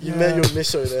for that. You met your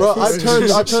misso there. Bro,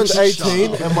 I turned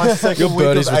 18, and my second Your week of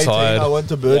birdies 18, retired. I went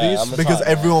to birdies I'm because retired.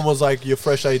 everyone was like, "You're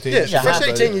fresh 18." Yeah, you should Yeah, go fresh to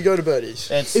 18, birdies." you go to birdies.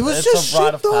 It's It was it's just a rite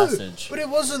shit of though, passage. but it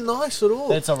wasn't nice at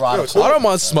all. It's a rite No, of it's passage. I don't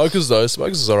mind smokers though.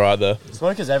 Smokers is alright there.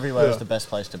 Smokers everywhere Yeah. is the best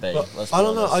place to be. But Let's I be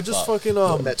don't know. honest, I just but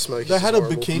fucking Met smokers They had is a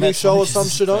horrible. bikini Met show or smokers some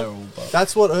is shit on. terrible, but-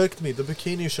 That's what irked me. The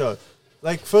bikini show.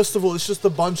 Like, first of all, it's just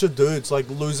a bunch of dudes like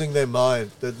losing their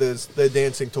mind. They're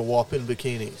dancing to WAP in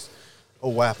bikinis,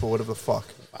 or WAP or whatever the fuck.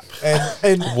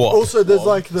 And WAP. also there's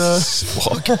like the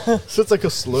Fuck. so it's like a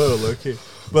slur, low-key.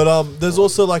 But there's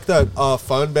also like that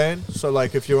phone ban. So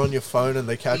like if you're on your phone and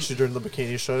they catch you during the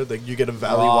bikini show, you get a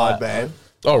valley-wide Right. ban.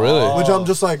 Oh really? Oh. Which I'm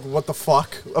just like, what the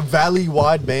fuck? A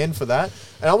valley-wide ban for that?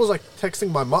 And I was like texting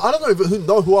my mom. I don't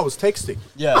know who I was texting.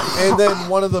 Yeah. And then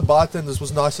one of the bartenders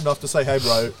was nice enough to say, "Hey,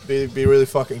 bro, be really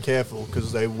fucking careful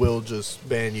because they will just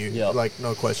ban you. Yeah. Like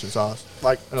no questions asked."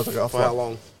 Like, And I was like, "Oh, for fuck." how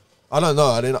long? I don't know.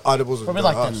 I wasn't Probably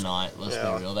gonna like ask. the night, let's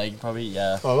Yeah. be real. They probably,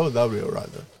 yeah. Oh, well, that'll be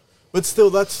alright then. But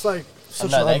still, that's like such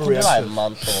No, they an can do like a overreaction.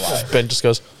 month or like. Ben just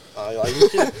goes. Like, you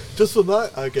can, Just for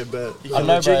that, okay, bet. you I can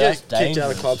know, legit bro, get that's kicked out of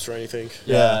dangerous. clubs for anything.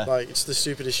 Yeah. Like, it's the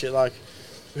stupidest shit. Like,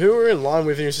 who we were in line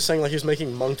with, he was just saying like he was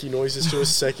making monkey noises to a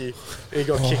secchi, and he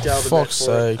got kicked out of the bet Fuck's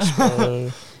for it. sakes,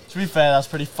 bro. To be fair, that's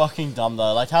pretty fucking dumb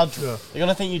though. Like, how Yeah. you're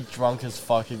gonna think you're drunk as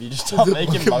fuck if you just start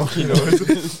making monkey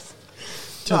noises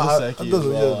to Nah, the it secchi.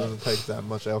 doesn't, as yeah, it well. doesn't take that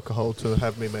much alcohol to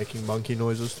have me making monkey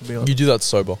noises, to be honest. You do that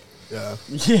sober. Yeah.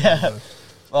 Yeah.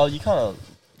 Well, you kind of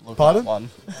look Pardon? like one.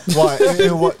 Why?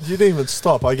 What? You didn't even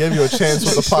stop. I gave you a chance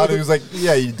with the party. He was like,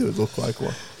 "Yeah, you do look like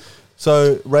one."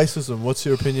 So racism. What's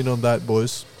your opinion on that,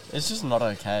 boys? It's just not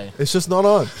okay. It's just not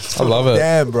on. I love it.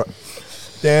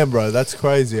 Damn, bro. That's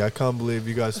crazy. I can't believe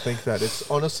you guys think that. It's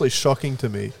honestly shocking to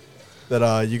me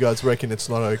that you guys reckon it's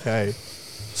not okay.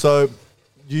 So,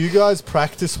 do you guys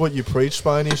practice what you preach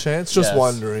by any chance? Just Yes.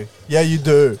 wondering. Yeah, you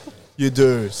do. You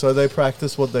do. So they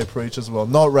practice what they preach as well.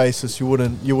 Not racist.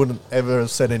 You wouldn't ever have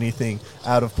said anything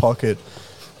out of pocket.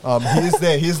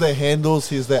 Here's their handles,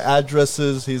 here's their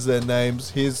addresses, here's their names,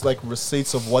 here's like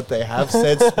receipts of what they have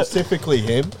said, specifically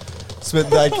him. So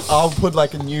like I'll put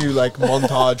like a new like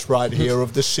montage right here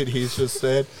of the shit he's just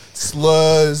said.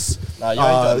 Slurs, Nah, you ain't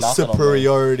got nothing on me.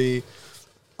 superiority.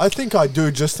 I think I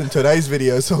do just in today's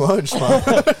videos alone,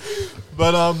 Schmuck.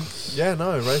 But yeah,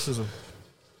 no, racism.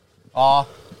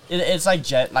 It's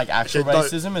like actual Okay, no.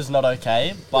 racism is not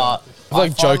okay, but I feel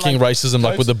like joking racism,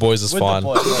 like jokes with the boys, is with the fine.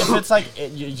 boys. If it's like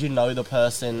you know the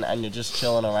person and you're just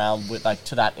chilling around with like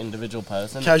to that individual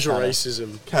person, Casual kinda-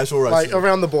 racism. Casual racism. Like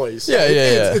around the boys. Yeah,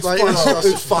 yeah, yeah. It's Like, fun. it's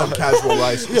It's, just- fun casual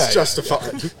race. Yeah, It's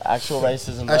justified. Actual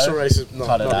racism. Actual though, racism. No,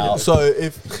 cut it not out.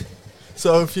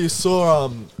 So if you saw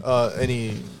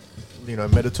any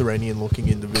Mediterranean looking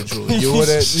individual, you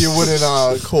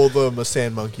wouldn't call them a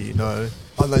sand monkey, no,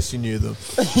 unless you knew them.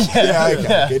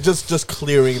 Okay. Just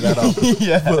clearing that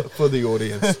up for the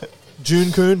audience.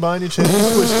 June Coon, by any chance?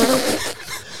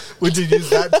 Would you use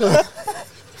that term?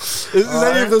 Is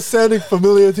any of this sounding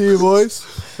familiar to you boys?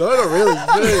 No, not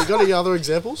really. You got any other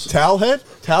examples? Towelhead?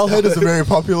 Towelhead is a very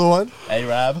popular one.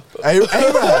 Arab. Arab.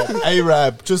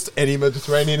 Arab. Just any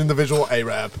Mediterranean individual,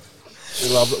 Arab. We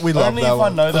love it. We love Only that if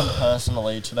one. I know them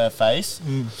personally to their face,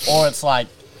 or it's like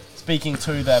speaking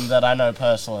to them that I know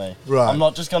personally. Right. I'm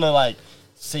not just gonna like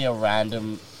see a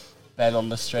random Ben on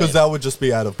the street. Because that would just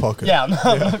be out of pocket. Yeah, I'm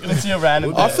not gonna see a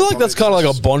random. I Ben. feel like that's kind of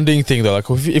like a bonding thing, though. Like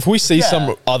if we see Yeah.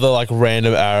 some other like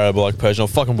random Arab or like Persian or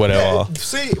fucking whatever. Yeah,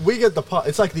 see, we get the part.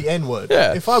 It's like the N word.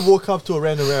 Yeah. If I walk up to a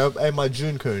random Arab, hey, my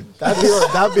June Coon,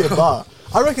 that'd be a bar.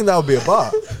 I reckon that would be a bar.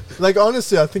 Like,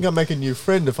 honestly, I think I'd make a new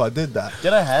friend if I did that.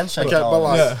 Get a handshake. Okay, but going.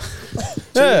 like, Yeah. to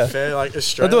Yeah. be fair, like do it.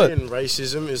 Australian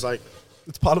racism is like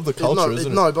It's part of the culture,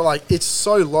 isn't it? no, but like it's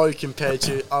so low compared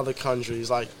to other countries,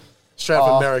 like straight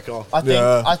up America. I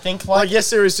think like Like yes,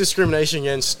 there is discrimination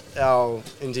against our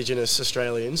Indigenous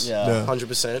Australians. Yeah. Yeah.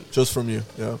 100%. Just from you.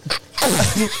 Yeah.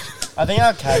 I think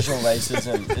our casual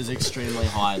racism is extremely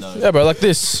high though. Yeah, bro, like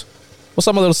this. What's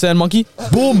up, my little sand monkey?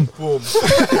 Boom. Boom. That's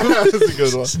a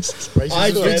good one. Racism I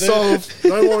has get been it. solved.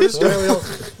 No more in Australia.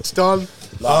 It's done.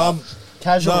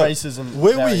 Casual No. racism.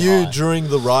 Where were very you high. during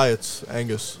the riots,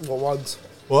 Angus? What ones?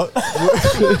 What?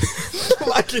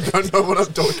 Like you don't know what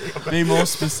I'm talking about. Be more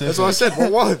specific. That's what I said.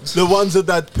 What ones? The ones at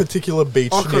that particular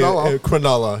beach Oh, near Cronulla.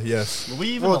 Cronulla, yes. Were we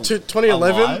even Well,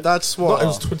 2011. alive? That's No, what. it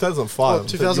was 2005. What,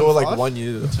 So you were like 2005? 1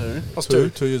 year. two? I was Two, two.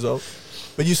 2 years old.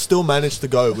 But you still managed to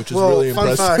go, which is Well, really fun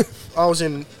impressive. fact, I was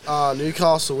in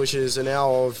Newcastle, which is an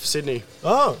hour of Sydney,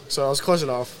 Oh, so I was close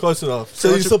enough. close enough. So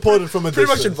Pretty you much- supported from a Pretty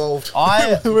much distance. involved.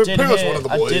 I We're did pretty much hear, one of the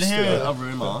I did boys, hear yeah. a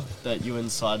rumor that you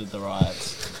incited the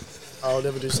riots. I'll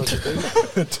never do such a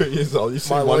thing. 2 years old. You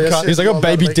see My one lawyer cut. said He's like a I'm gonna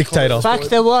baby make dictator. comments, Fuck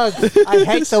the work. I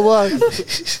hate the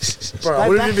work. Bro, I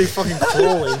wouldn't even be fucking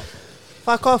crawling.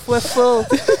 Fuck off, we're full.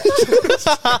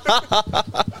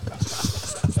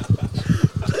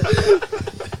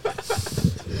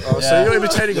 Oh, so Yeah. you're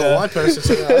imitating a white person.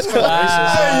 So that's kind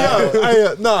of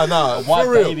racist. Hey, no, White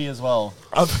for real. baby as well.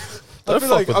 I Don't feel fuck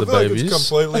like, with I the feel like babies. it's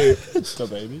completely. The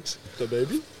babies. The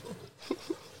baby?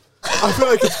 I feel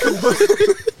like it's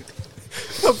completely.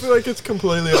 I feel like it's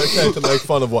completely okay to make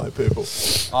fun of white people.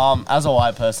 As a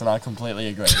white person, I completely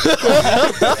agree.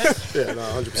 Yeah, no,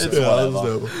 100%. It's Yeah, whatever.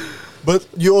 understandable. But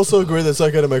you also agree that it's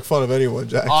okay to make fun of anyone,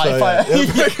 Jack. Oh, So, if I-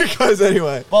 yeah, it goes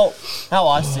anyway. Well, how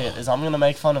I see it is I'm gonna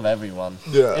make fun of everyone.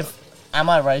 Yeah. Am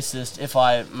I racist if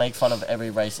I make fun of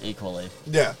every race equally?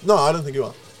 Yeah. No, I don't think you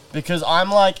are. Because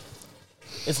I'm like,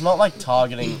 it's not like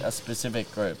targeting a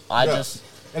specific group. I Yeah. just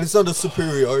And it's not a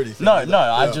superiority thing. no, either.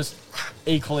 I Yeah. just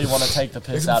equally want to take the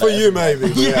piss It's out for of you, everyone.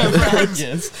 maybe. but Yeah, yeah. for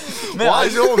Angus. Man, Why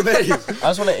is it all me? I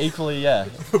just want to equally, yeah.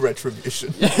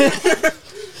 Retribution.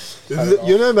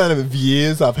 You know, amount of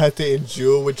years I've had to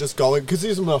endure with just going because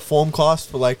he's in my form class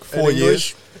for like 4 And years.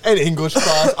 English? And English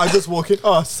class, I just walk in.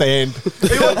 Oh, sand.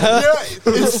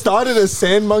 It started as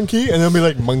sand monkey, and then be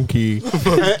like monkey,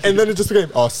 and then it just became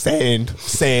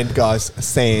sand, guys,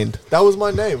 sand. That was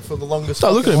my name for the longest. Oh,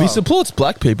 look at fucking him. He while. supports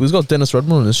black people. He's got Dennis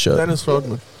Rodman on his shirt. Dennis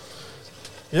Rodman.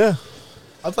 Yeah,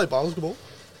 I play basketball.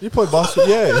 you played basketball.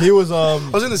 Yeah, he was. I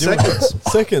was in the seconds.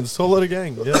 Seconds, whole lot of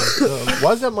gang. Yeah.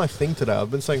 Why is that my thing today? I've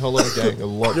been saying whole lot of gang a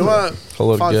lot. You know what? Whole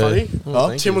lot of Fun gay. funny.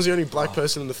 Huh? Tim was the only black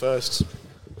person in the first.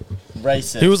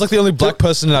 Racist. He was like the only black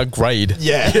person in our grade.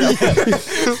 Yeah.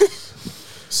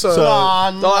 So,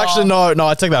 Oh, actually, no,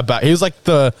 I take that back. He was like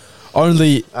the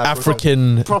only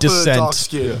African proper dark descent.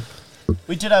 skin.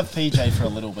 We did have PJ for a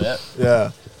little bit.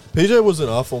 Yeah. PJ was in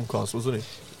our form class, wasn't he?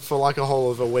 For like a whole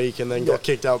of a week and then got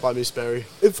kicked out by Miss Berry.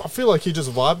 I feel like he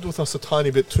just vibed with us a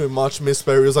tiny bit too much. Miss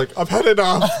Berry was like, I've had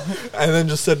enough. And then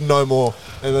just said no more.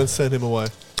 And then sent him away.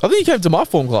 I think he came to my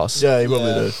form class. Yeah, he probably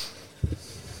Yeah. did.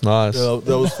 Nice. Yeah,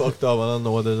 that was fucked up. I don't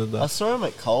know why they did I that. saw him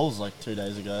at Coles like 2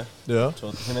 days ago. Yeah.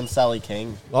 Him and Sally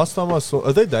King. Last time I saw...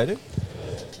 Are they dating?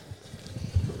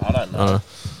 I don't know.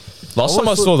 Last time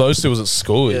I always saw those two was at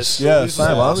school. Yes. Yeah, This is same.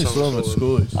 the I last only time saw him I at saw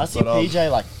schoolies. I see But,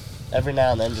 PJ like every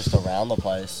now and then just around the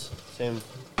place. Seem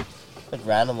like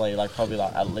randomly, like probably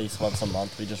like at least once a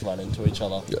month, we just run into each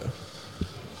other. Yeah.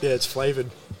 Yeah, it's flavored.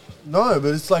 No,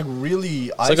 but it's like really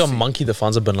It's icy. like a monkey that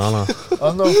finds a banana. I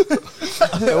don't know.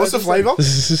 Yeah, what's the flavor?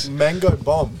 Mango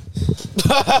bomb.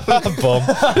 Bomb.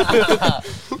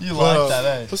 You like that,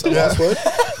 eh? What's the last word?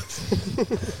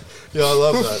 Yeah, I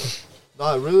love that.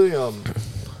 No, really,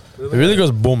 It really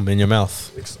goes boom in your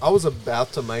mouth. I was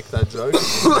about to make that joke.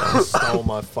 And you stole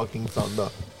my fucking thunder.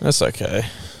 That's okay.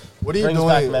 What are you Brings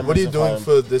back doing? What are memories you of doing home.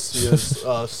 for this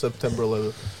year's September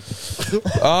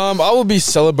 11th? I will be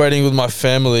celebrating with my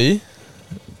family.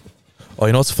 Oh,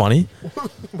 you know what's funny?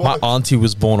 My auntie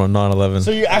was born on 9/11.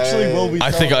 So you actually Hey. will be.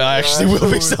 I think I actually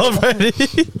will be celebrating.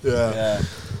 Yeah. Yeah.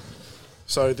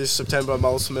 So this September,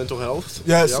 Moles for Mental Health.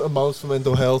 Yes, Yep. a month for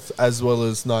mental health as well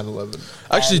as 9/11.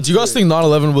 Actually, do you guys think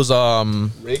 9/11 was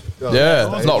Rigged? Yeah, it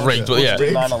was not not rigged, but yeah.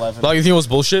 rigged. 9/11. Like you think it was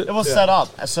bullshit? It was Yeah. set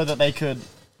up so that they could,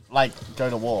 like, go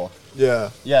to war. Yeah.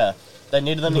 Yeah. They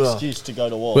needed an Yeah. excuse to go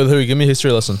to war. With who? Give me a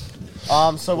history lesson.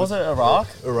 So was it Iraq?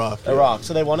 Iraq. yeah. Iraq.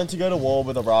 So they wanted to go to war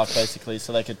with Iraq basically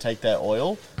so they could take their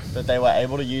oil, but they were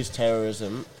able to use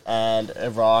terrorism and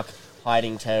Iraq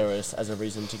hiding terrorists as a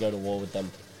reason to go to war with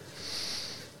them.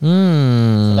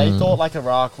 So they thought like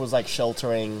Iraq was like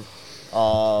sheltering,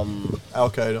 Al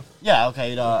Qaeda. Al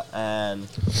Qaeda and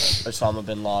Osama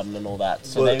bin Laden and all that.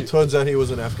 So But they, it turns out he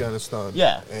was in Afghanistan.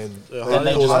 Yeah. And Yeah, Then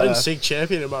they hide just- and seek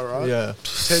champion, am I right? yeah.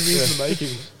 10 years in the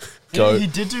making. Go. he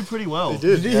did do pretty well. He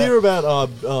did. Did you hear about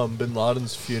Bin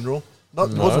Laden's funeral?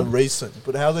 Not No. wasn't recent,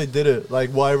 but how they did it, like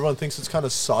why everyone thinks it's kind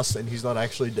of sus and he's not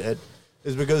actually dead,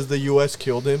 is because the U.S.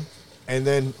 killed him, and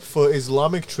then for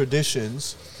Islamic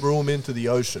traditions threw him into the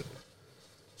ocean.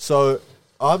 So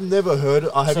I've never heard.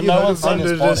 Have So you no heard one's of seen that?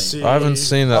 his Under body. the sea. I haven't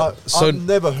seen that. So I've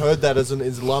never heard that as an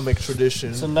Islamic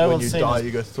tradition. So no when one's you seen die, his-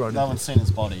 you go thrown. No into one's seen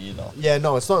his body either. Yeah,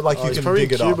 no, it's not like Oh, you he's can probably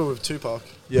dig in it Cuba up. with Tupac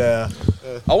Yeah,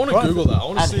 I want to Right. Google that. I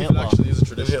want to And see if it Hitler. actually is a and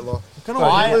tradition. Hitler. kind No,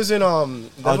 I- Hitler's in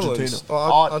Netherlands. Argentina. Oh,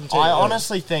 I Argentina, yeah.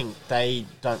 honestly think they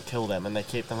don't kill them and they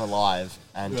keep them alive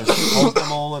and just hold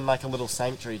them all in like a little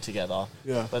sanctuary together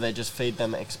yeah, where they just feed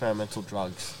them experimental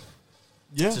drugs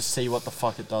yeah. to see what the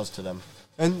fuck it does to them.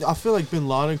 And I feel like Bin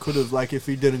Laden could have, like, if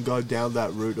he didn't go down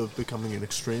that route of becoming an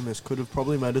extremist, could have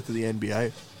probably made it to the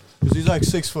NBA. Because he's like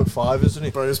 6'5", isn't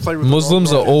he? Bro, he's played with the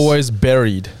Muslims are Rockets. always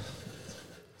buried.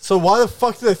 So why the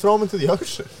fuck did they throw him into the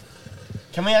ocean?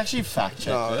 Can we actually fact check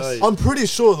No, this? hey. I'm pretty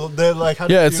sure that they're like. had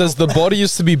a Yeah, it funeral says the body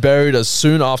is to be buried as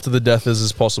soon after the death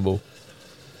as possible.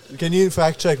 for- Can you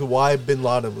fact check why Bin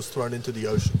Laden was thrown into the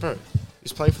ocean? Bro,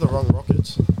 he's playing for the wrong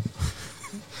Rockets.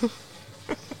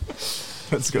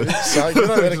 That's good. So get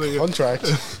out a contract.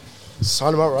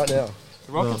 Sign him up right now.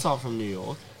 The Rockets aren't from New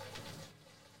York.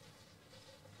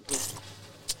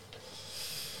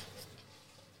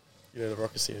 You know the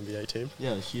Rockets, the NBA team.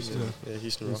 Yeah, Houston. Yeah,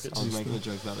 Houston I Rockets. was making a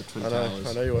joke about the Twin I know, Towers.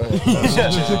 I know you were.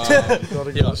 Not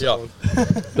a good Yeah, one.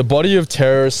 The body of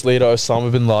terrorist leader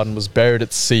Osama bin Laden was buried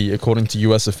at sea, according to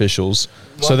U.S. officials.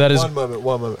 So that is, One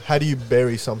moment. How do you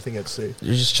bury something at sea?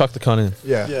 you just chuck the cunt in.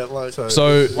 Yeah. Yeah, like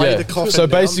So Lay yeah, the coffin so down.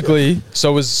 basically,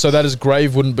 so that his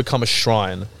grave wouldn't become a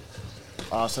shrine.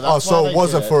 So Oh, that's so why it they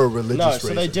wasn't did for a No, religious so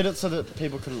reason. they did it so that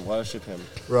people couldn't worship him.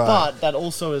 Right. But that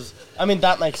also is, I mean,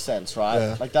 that makes sense, right?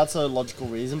 Yeah. Like, that's a logical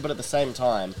reason, but at the same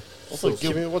time, also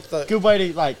Give me what's that? good way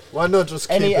to, like, Why not just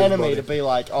keep any his enemy body? to be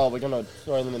like, oh, we're going to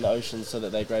throw them in the ocean so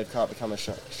that their grave can't become a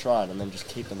shrine and then just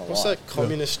keep them alive. What's that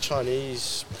communist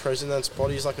Chinese president's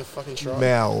body is like a fucking shrine?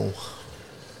 Mao.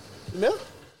 Mao?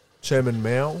 Chairman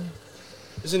Mao?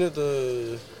 Isn't it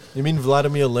the You mean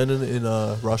Vladimir Lenin in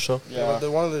Russia? Yeah. the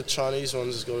one of the Chinese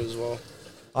ones has got it as well?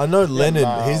 I know Lenin,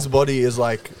 Mao. his body is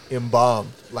like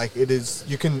embalmed. Like it is,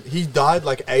 he died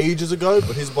like ages ago,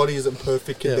 but his body is in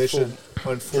perfect Yeah, condition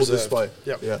on full preserved. display.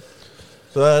 Yep. Yeah.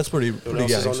 So that's pretty You know what pretty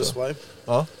else is on gangster. display?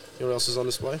 Huh? You know what else is on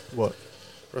display? What?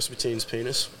 Rasputin's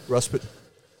penis. Respite.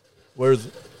 Where is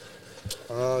it?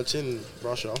 It's in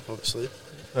Russia, obviously.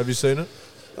 Have you seen it?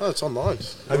 Oh, it's online.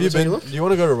 Have you Take a been? look? Do you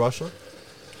want to go to Russia?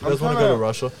 You guys want to go to kinda-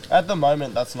 Russia? At the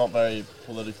moment, that's not very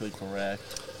politically correct.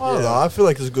 I don't Yeah. know. I feel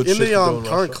like there's good In shit the to do in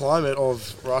current Russia. climate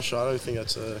of Russia, I don't think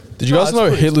that's a. Did you No, guys it's know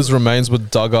pretty Hitler's remains were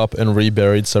dug up and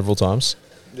reburied several times?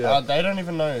 Yeah, They don't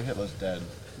even know Hitler's dead.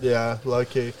 yeah, low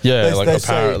key. Yeah, They- like they say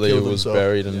he apparently it killed was himself.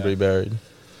 buried and Yeah. reburied.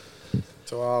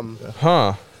 So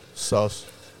Huh. Sus.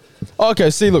 Okay,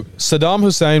 see, look, Saddam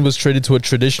Hussein was treated to a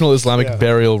traditional Islamic Yeah.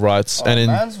 burial rites, Oh, and in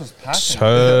man's was packing.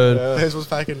 turn. This was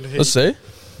back in. Let's see.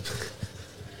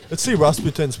 Let's see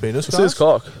Rasputin's penis, Let's see his guys.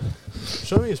 cock.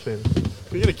 Show me his penis. Can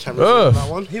we get a camera Ugh. on that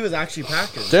one? He was actually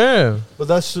packing. Damn. But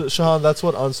that's Shahan. That's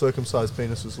what uncircumcised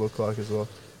penises look like as well.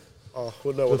 Oh,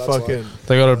 wouldn't know The what that's fucking like.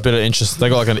 They got a bit of inches. They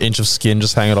got like an inch of skin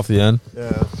just hanging off the end.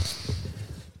 yeah.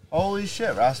 Holy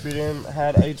shit, Rasputin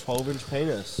had a 12-inch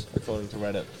penis, according to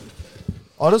Reddit.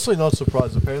 Honestly, not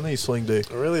surprised. Apparently, he's sling dick.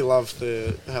 I really love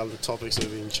how the topics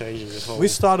have been changing this whole. We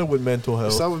started with mental We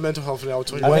health. start with mental health now. We're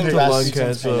talking I Went think to about lung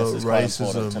Rasputin's cancer, penis is quite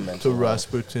important to racism, mental to health.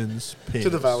 Rasputin's penis. to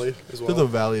the valley as well. To the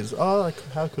valleys. Oh,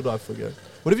 like, how could I forget?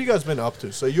 What have you guys been up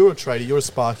to? So you're a trader. You're a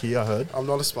Sparky, I heard. I'm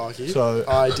not a Sparky. So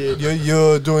I did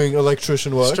you're doing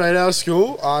electrician work. straight out of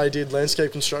school. I did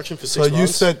landscape construction for 6 So months. you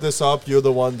set this up. You're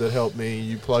the one that helped me.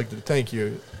 You plugged it. Thank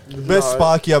you. The best No.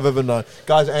 Sparky I've ever known.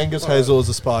 Guys, Angus Alright. Hazel is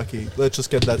a Sparky. Let's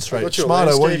just get that I straight. got your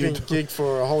Smarto, what are you landscaping gig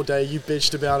for a whole day. You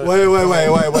bitched about it.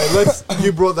 Wait.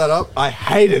 You brought that up. I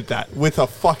hated that with a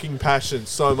fucking passion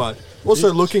so much.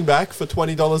 Also, looking back for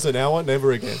 $20 an hour,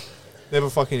 never again. Never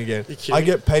fucking again. You kidding? I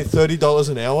get paid $30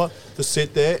 an hour to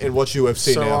sit there and watch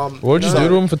UFC So now. What would you no. do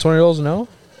to him for $20 an hour?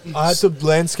 I had to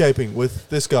landscaping with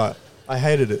this guy. I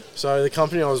hated it. So the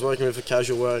company I was working with for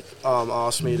casual work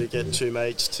asked me to get 2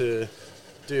 mates to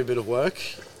do a bit of work.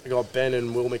 I got Ben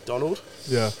and Will McDonald,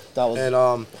 Yeah. That was and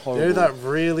you horrible. know that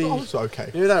really, Oh, it's okay.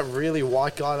 you know that really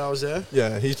white guy that was there.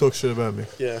 Yeah, he talks shit about me.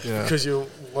 Yeah, Yeah. because you're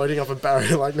loading up a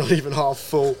barrow like not even half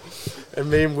full, and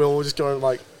me and Will were just going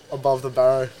like above the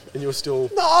barrow, and you're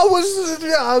still No, I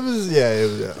was. yeah.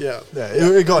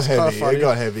 It got It's kinda heavy. funny. It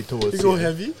got heavy towards. You the got end.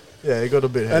 heavy, Yeah, it got a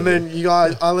bit heavy. and then you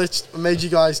guys, made you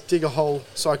guys dig a hole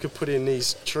so I could put in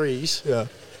these trees. yeah,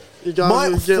 You guys my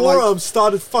would get forearm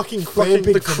started fucking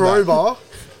cramping the from that. crowbar.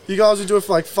 You guys would do it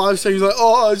for like 5 seconds, like,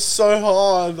 oh, it's so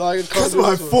hard. Like, I can't Because do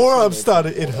my this. forearm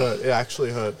started, it hurt. It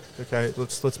actually hurt. Okay,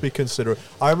 let's be considerate.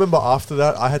 I remember after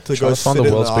that, I had to Trying go to find sit the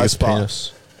in world's an ice biggest bar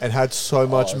penis. and had so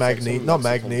much it's like some not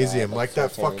Mexican magnesium, guy, like like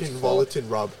that 14 fucking inch volatin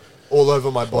rub all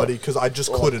over my body because I just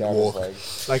All couldn't down his walk. leg.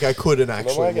 Like I couldn't Remember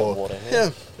actually I get walk. water here? Yeah,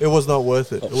 It was not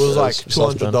worth it. It was like It's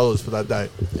soft, man. $200 for that day.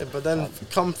 yeah, but then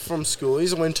come from school,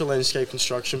 I went to landscape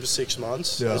construction for 6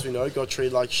 months. Yeah. As we know, got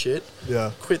treated like shit.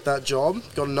 Yeah. Quit that job,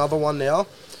 got another one now.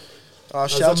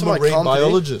 As Shout out a to my marine company.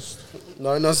 biologist.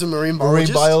 No, not as a marine Marine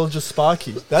biologist. biologist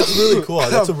Sparky. That's really cool.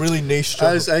 That's a really niche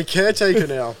job. As a caretaker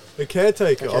now. A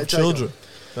caretaker A of children.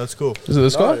 That's cool. Is it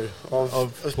this No, guy? of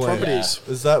Of properties.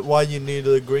 Is that why you need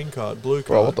a green card, blue card?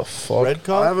 Bro, what the fuck? Red I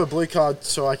card? have a blue card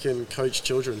so I can coach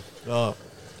children. Oh.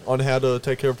 On how to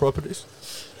take care of properties?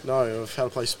 No, of how to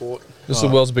play sport. This is the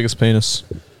world's biggest penis.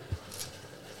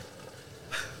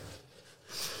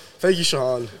 Thank you,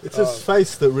 Shahan. It's his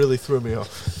face that really threw me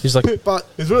off. He's like, But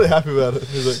He's really happy about it.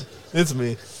 He's like, it's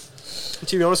me.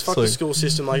 to be honest, fuck the Sleep. school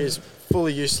system. Like, it's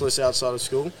fully useless outside of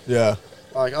school. Yeah.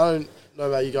 Like, I don't know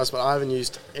about you guys, but I haven't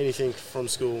used anything from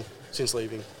school since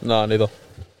leaving. nah, neither.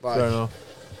 Fair Like, enough.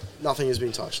 nothing has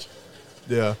been touched.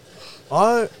 Yeah.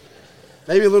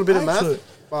 Maybe a little bit of Actually- math,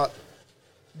 but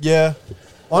Yeah.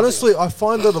 Honestly, I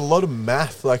find that a lot of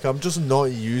math, like, I'm just not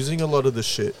using a lot of the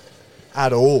shit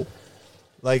at all.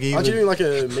 Like, even. aren't you doing like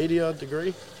a media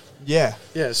degree? Yeah.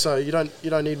 Yeah, so you don't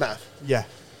need math. Yeah.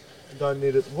 Don't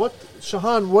need it. What?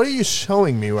 Shahan, what are you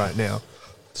showing me right now?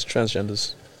 It's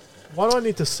transgenders. Why do I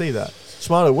need to see that?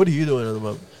 Smarter, what are you doing at the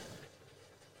moment?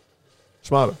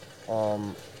 Smarter.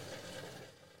 I'm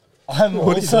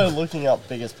What are you also looking up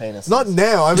biggest penises. Not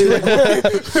now. I mean, like,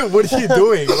 what are you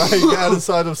doing? Like,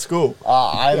 outside of school?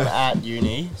 I'm at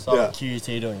uni, so Yeah. I'm at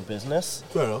QUT doing business,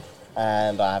 Fair enough.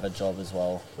 and I have a job as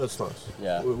well. That's nice.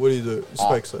 Yeah. What do you do?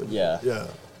 Spec side? yeah. Yeah.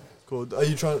 Cool. Are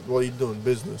you trying? What are you doing?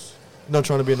 Business? Not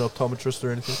trying to be an optometrist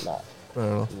or anything? Nah, Fair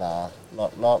enough.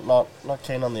 not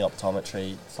keen on the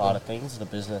optometry side of things, the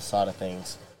business side of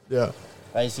things. Yeah.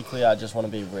 Basically, I just want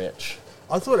to be rich.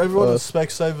 I thought everyone at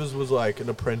Specsavers was like an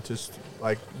apprentice,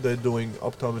 like they're doing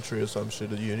optometry or some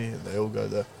shit at uni, and they all go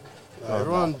there.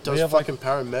 Everyone We does have, fucking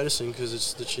paramedicine because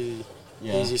it's the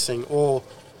Yeah. easiest thing, or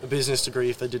a business degree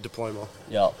if they did diploma.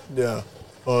 Yeah. Yeah.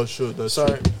 Oh, sure. That's So,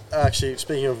 true. actually,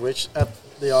 speaking of which, at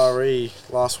the RE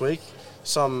last week,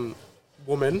 some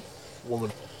woman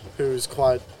Woman. who was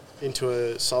quite into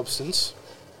a substance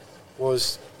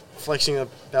was flexing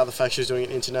about the fact she was doing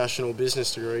an international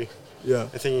business degree Yeah.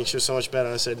 and thinking she was so much better.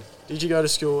 And I said, "Did you go to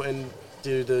school and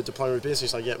do the diploma of business?"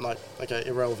 She's like, "Yeah." I'm like, "Okay,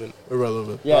 irrelevant.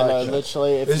 Irrelevant. Yeah, no, Right.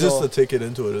 literally, if It's you're just the ticket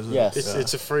into it, isn't Yes. it?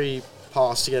 It's a free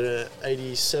pass to get a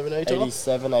 87 ATAR.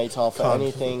 87 ATAR for Can't-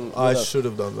 anything. I with a- should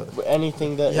have done that.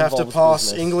 anything that You have to involves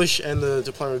pass business. English and the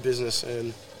diploma of business,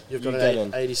 and you've got You an get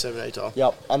in. 87 ATAR.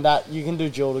 Yep, and that you can do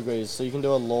dual degrees. So you can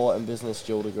do a law and business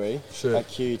dual degree Shit. at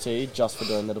QUT just for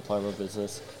doing the diploma of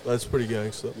business. That's pretty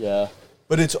gangster. Yeah.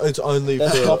 But it's only They're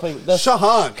for stopping- they're-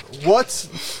 Shahan. What?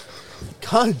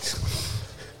 Cunt.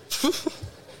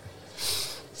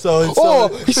 So Oh,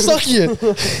 it's he's sucking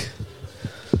it.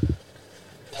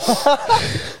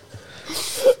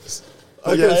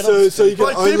 Okay, Yeah. so you can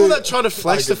Like only, people that try to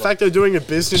flex the give fact they're doing a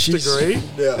business Jeez. degree,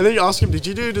 Yeah. and then you ask them, "Did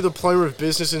you do the diploma of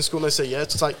business in school?" And they say, "Yeah."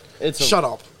 It's like, It's a- shut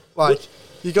up. Like,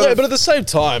 you got. Yeah, but at the same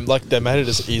time, like they made it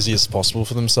as easy as possible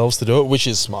for themselves to do it, which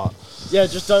is smart. Yeah,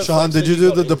 just don't. Shahan, flex did that you do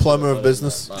got the into diploma it, of but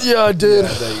business? like, Yeah, I did.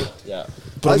 Yeah, there you go. Yeah.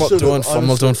 But I I'm not should've, doing. I'm not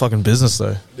honestly. doing fucking business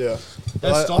though. Yeah.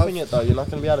 They're stopping it though. You're not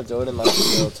going to be able to do it in like a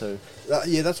year or two.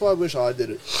 Yeah, that's why I wish I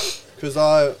did it.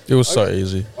 Because It was so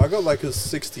easy. I got like a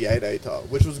 68 ATAR,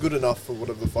 which was good enough for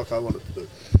whatever the fuck I wanted to do.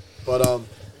 But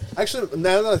actually,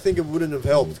 now that I think it wouldn't have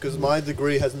helped because my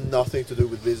degree has nothing to do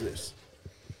with business.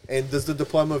 And does the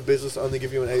diploma of business only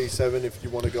give you an 87 if you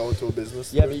want to go into a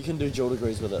business? Yeah, degree? but you can do dual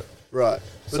degrees with it. Right.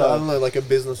 But So- I don't know, like a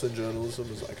business and journalism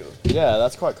is like a Yeah,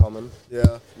 that's quite common.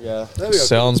 yeah. Yeah, There we go.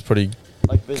 Sounds pretty.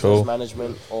 like business Cool.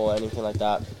 management or anything like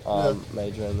that.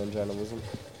 Major and then journalism.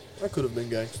 That could have been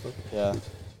gangster. Yeah.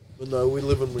 But no, we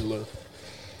live and we learn.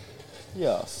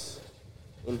 Yes.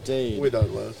 Indeed. We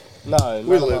don't learn. No,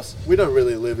 We none of live. us. We don't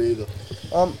really live either.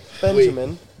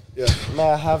 Benjamin, Yeah. may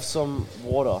I have some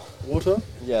water? Water?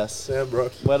 Yes. Sam, bro.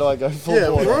 Where do I go for yeah,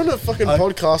 water? we're on a fucking I-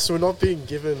 podcast, so we're not being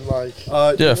given like.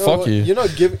 Yeah, know fuck what? you. You're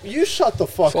not giving. You shut the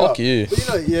fuck up. Fuck you.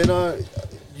 But you know,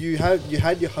 you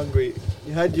had your hungry.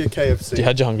 You had your KFC. You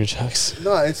had your Hungry Jacks.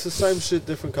 No, it's the same shit,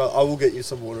 different color. I will get you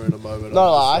some water in a moment.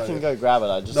 No, I'm just I saying can it. go grab it.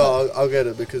 I just No, I'll get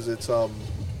it because it's a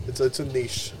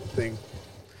niche thing.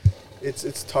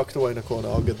 It's tucked away in a corner.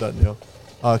 I'll get that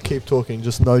now. Keep talking.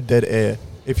 Just no dead air.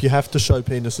 If you have to show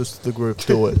penises to the group,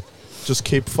 do it. Just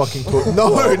keep fucking talking.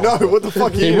 No, what the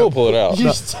fuck are He you? will pull it out. You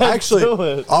No, said do actually,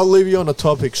 it. I'll leave you on a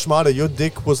topic. Schmarter, your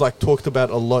dick was like talked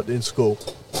about a lot in school.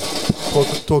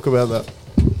 Talk about that.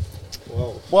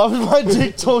 Why was my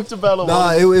dick talked about a Nah,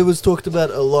 lot? it was talked about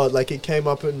a lot. Like it came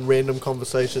up in random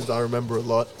conversations. I remember a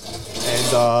lot,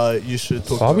 and you should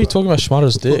talk. Why are about we that. talking about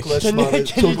Schmatter's dick? Talk about Can you-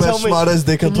 Schmarter's- can you talk about tell me- Schmarter's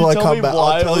dick can until you I tell come me back. why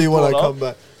I'll it tell was you when I brought come up?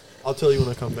 back. I'll tell you when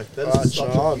I come back. That Alright, is such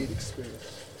a Sean. weird experience.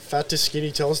 Fat to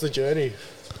skinny, tell us the journey.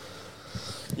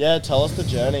 Yeah, tell us the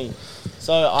journey.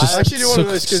 So Just I actually do one of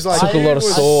those because like took a you lot of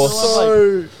was sauce.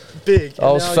 so big. I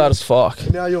was fat as fuck.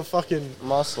 And now you're fucking.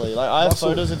 muscly. Like I have Muscle.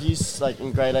 photos of you like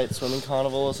in grade 8 swimming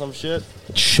carnival or some shit.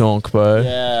 Chonk, bro.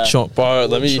 Yeah. Chonk, bro.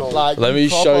 Let me Chonk. Like let you me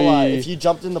proper, show like, you. if you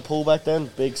jumped in the pool back then,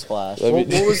 big splash. Let me-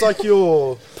 What was like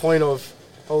your point of?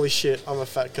 Holy shit, I'm a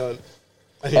fat cunt.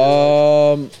 And he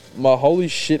was My holy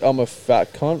shit, I'm a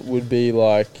fat cunt would be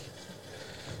like.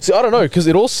 See, I don't know, because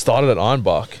it all started at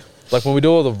Ironbark. Like when we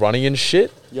do all the running and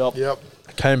shit, Yup. like, yep.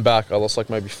 I came back, I lost like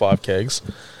maybe 5 kegs.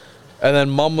 And then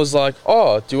mum was like,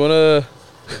 oh, do you want to.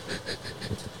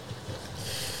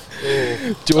 Do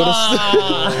you want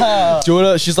to? Do you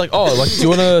want to? She's like, oh, like, do you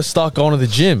want to start going to the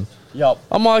gym? Yup.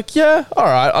 I'm like, yeah, all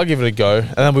right, I'll give it a go.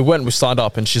 And then we went and we signed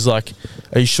up, and she's like,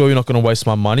 are you sure you're not going to waste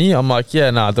my money? I'm like,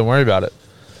 yeah, nah, don't worry about it.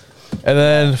 And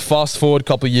then fast forward a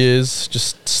couple of years,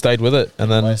 just stayed with it. And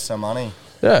then, Waste some money.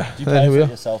 yeah, Do you and then pay here for we it are.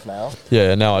 yourself now?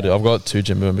 Yeah, now I do. I've got 2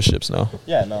 gym memberships now.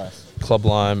 Yeah, nice. Club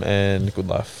Lime and Good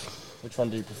Life. Which one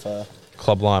do you prefer?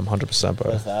 Club Lime, 100%,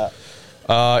 bro. Where's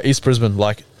that? East Brisbane,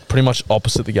 like pretty much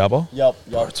opposite the Gabba. Yup.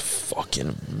 Bro, Yup. it's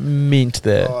fucking mint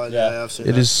there. Oh, yeah, Yeah. I've seen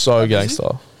It that. is so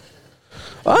gangster.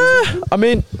 I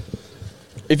mean,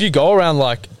 if you go around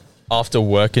like after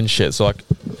work and shit, so like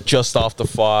just after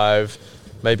 5,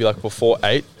 maybe like before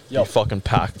 8, you're Yup. fucking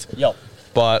packed. Yup.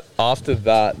 But after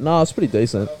that, no, it's pretty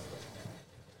decent.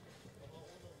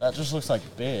 That just looks like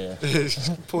beer.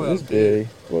 Pull out beer.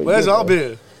 Yeah. Where's our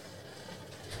beer?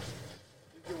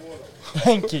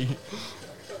 Thank you.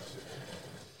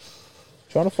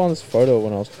 Trying to find this photo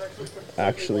when I was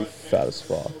actually fat as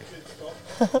fuck.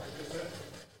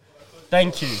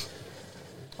 Thank you.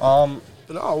 But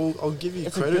no, I'll give you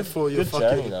It's a credit good, for your good fucking.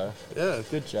 journey though. Yeah.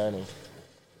 Good journey.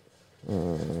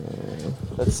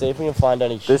 Let's see if we can find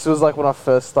any. This was like when I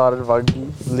first started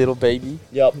rugby, little baby,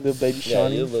 Yup. little baby Yeah,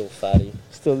 shiny, you little fatty.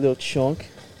 still a little chunk.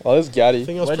 Oh, this Gaddy. I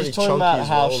think I was We're pretty just talking chunky about as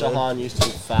how well, man. Shahan used to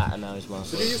be fat and now he's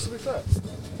muscly. He used to be fat.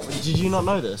 Did you not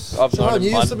know this? I've Shahan, known you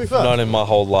him, used to be fat. known him my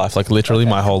whole life, like literally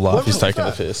my whole life. When He's was he taking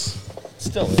the fat? piss.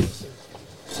 Still is.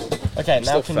 Okay, now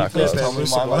Still can you fat please guy. tell me Man,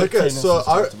 why my Okay, penis so is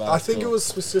talked about I at think it school? was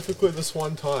specifically this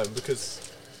one time because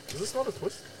is this not a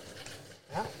twist?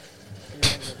 Ow.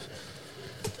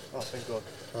 Oh, thank God.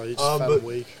 Oh, you just fat but- and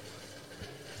weak.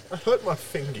 I hurt my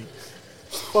fingy.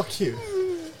 Fuck you.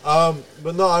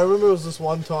 But no, I remember it was this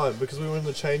one time because we were in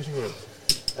the changing room,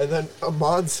 and then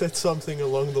Aman said something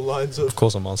along the lines of, Of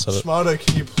course, I'm on set it. "Schmarto,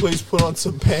 can you please put on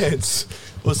some pants?"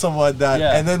 or something like that.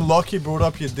 Yeah. And then Lockie brought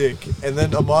up your dick, and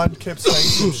then Aman kept saying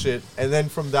some shit, and then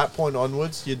from that point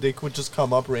onwards, your dick would just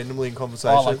come up randomly in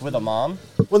conversation. Oh, like with a mom?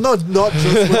 Well, not just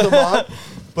with Aman,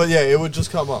 But yeah, it would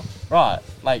just come up. Right.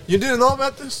 Like, You didn't know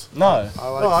about this? no.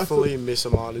 I No, I fully miss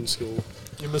Amand in school.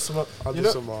 You missed them up. I You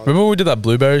miss know, Amand. Remember when we did that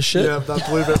blueberry shit? Yeah, that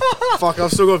blueberry. Fuck,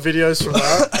 I've still got videos from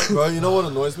that. bro, you know what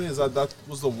annoys me is that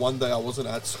was the one day I wasn't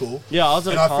at school. Yeah, I was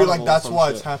at And a I feel like carnival or that's some why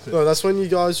shit. it's happened. No, that's when you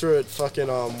guys were at fucking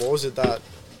what was it, that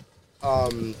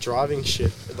driving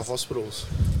shit at the hospitals.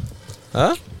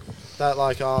 Huh? That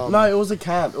like No, it was a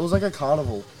camp. It was like a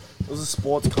carnival. It was a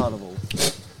sports carnival.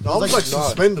 I was like no.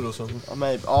 suspended or something. Or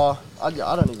maybe, I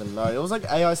don't even know. It was like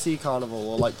AIC carnival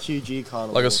or like QG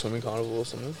carnival. Like a swimming carnival or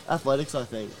something? athletics, I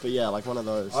think. But yeah, like one of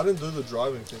those. I didn't do the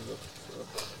driving thing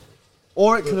though.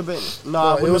 Or it could have been.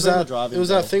 No, No, it was that. the driving. It was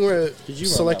that though. thing where Did you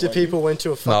run selected that, weren't people went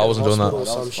to a fucking No, I wasn't doing that. hospital or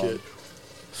That some was fun. shit.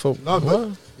 For No,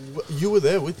 what? but you were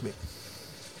there with me.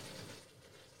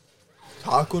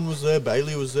 Tarquin was there,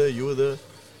 Bailey was there, you were there,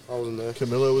 I wasn't there.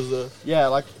 Camilla was there. Yeah,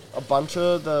 like a bunch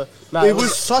of the. No, It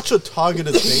was such a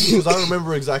targeted thing because I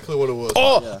remember exactly what it was.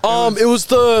 Oh, it was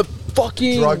the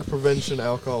fucking. Drug prevention,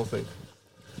 alcohol thing.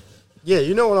 Yeah,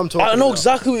 you know what I'm talking about. I know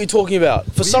exactly what you're talking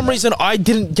about. For some reason, I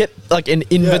didn't get like an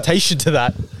invitation to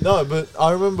that. No, but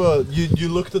I remember you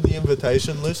looked at the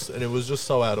invitation list and it was just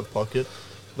so out of pocket.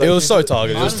 It was so people-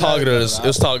 targeted. It was I didn't know targeted about as that. it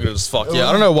was targeted as fuck. It Yeah, I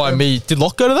was- don't know why me. Did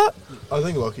Locke go to that? I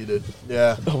think Lockie did.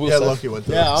 Yeah, We'll yeah, say. Lockie went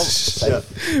to Yeah, that. I'll,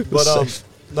 Yeah. But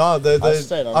no, they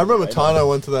stayed on I remember the radar. Tino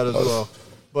went to that as well.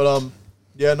 But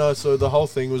yeah, no. So the whole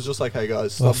thing was just like, hey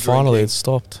guys, stop Well, finally, drinking. it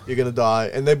stopped. You're gonna die.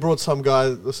 And they brought some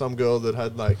girl that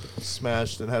had like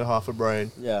smashed and had half a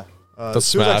brain. yeah. She Got was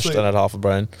smashed actually- and had half a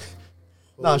brain.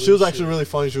 No, she was actually really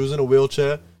funny. She was in a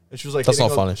wheelchair and she was like, That's hitting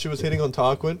not on- funny. She was hitting on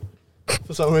Tarquin.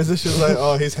 For some reason, she was like,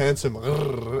 "Oh, he's handsome,"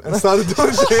 and started doing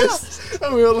this,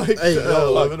 and we were like, Hey,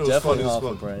 no, "Love it." It was funny Definitely as half a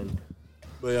fuck. brain.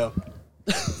 But yeah,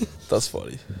 That's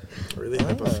funny. I really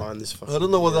hope I find this fucking. I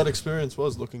don't know what that video. experience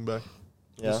was. Looking back,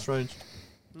 it Yeah. was strange.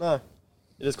 No,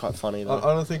 it is quite funny I though.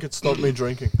 don't think it stopped me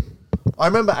drinking. I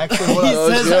remember actually what He I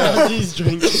says that he's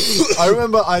drinking. I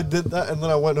remember I did that, and then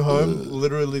I went home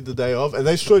literally the day of, and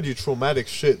they showed you traumatic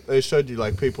shit. They showed you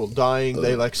like people dying.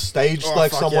 They like staged Oh,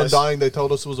 like fuck someone yes. dying. They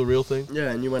told us it was a real thing. Yeah,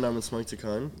 and you went home and smoked a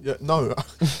cone. Yeah, no,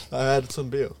 I had some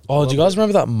beer. Oh, do you guys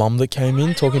remember that mum that came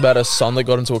in talking about her son that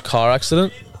got into a car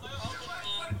accident?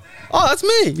 Oh, that's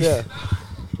me. Yeah.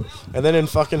 And then in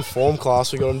fucking form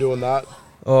class, we got him doing that.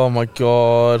 Oh my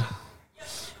god.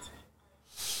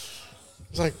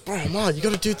 It's like, bro, man, you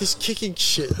got to do this kicking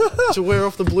shit to wear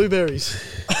off the blueberries.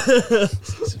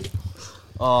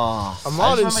 Oh,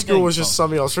 Amand in school was just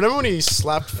something else. Remember when he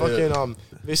slapped fucking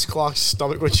Miss Clark's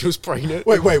stomach when she was pregnant?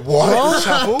 Wait, what?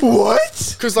 Chapel?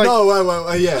 What? 'Cause, like- no,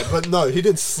 wait, yeah, but no, he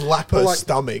didn't slap her But, like-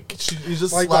 stomach. He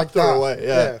just Like slapped her that. away.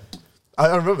 Yeah,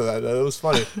 I remember that. It was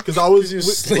funny because I was, He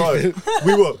was bro,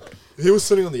 we were. He was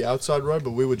sitting on the outside row,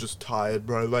 but we were just tired,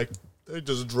 bro. Like they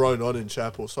just drone on in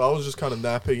chapel, so I was just kind of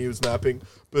napping. He was napping,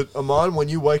 but Amand, when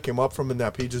you wake him up from a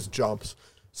nap, he just jumps.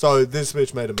 So this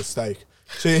bitch made a mistake.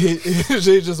 She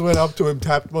just went up to him,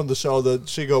 tapped him on the shoulder.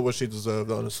 She got what she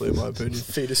deserved, honestly, in my opinion.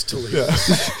 Fetus to leave.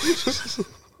 Yeah.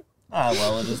 Ah,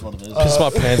 well, it is what it is. Piss my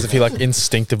pants if he like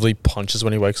instinctively punches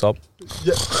when he wakes up.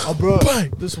 Yeah, oh, bro.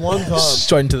 This one time,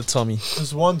 Straight into the tummy.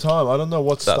 I don't know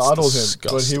what That's startled him,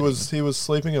 but disgusting. he was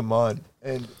sleeping in mine,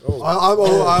 and I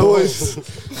always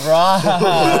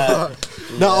Right.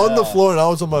 no on the floor, and I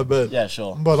was on my bed. Yeah,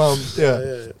 sure. But I was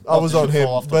Did on you him.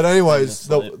 fall off the But anyways,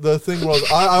 thing to sleep? the thing was,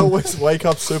 I always wake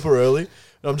up super early,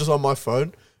 and I'm just on my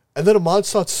phone, and then Ahmad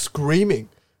starts screaming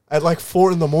at like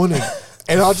 4 a.m,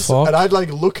 and Fuck. I'd like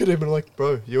look at him and like,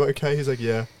 bro, you okay? He's like,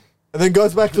 yeah. And then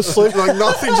goes back to sleep like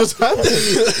nothing just happened.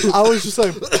 I was just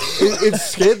like, it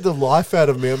scared the life out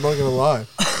of me. I'm not gonna lie.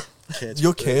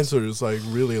 Your cancer is like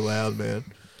really loud, man.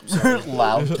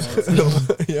 Loud.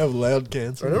 You have loud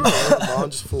cancer. I remember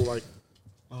Amand just full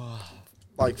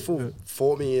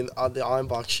fought me in the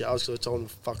Ironbark showers because I told him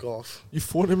to fuck off. You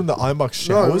fought him in the IMAX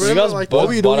No, showers? remember, guys like, both what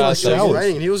were you doing in the butt-ass it was showers?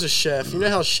 raining. He was a chef. You know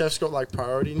how chefs got like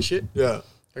priority and shit? Yeah,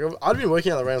 Like, I'd been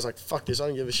working at the rain. I was like, fuck this. I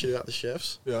don't give a shit about the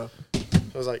chefs. yeah.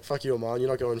 I was like, fuck you, Amand. You're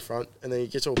not going front. And then he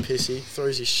gets all pissy,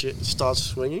 throws his shit, starts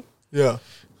swinging. Yeah.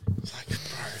 It's like, bro.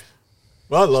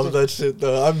 Well, I love that shit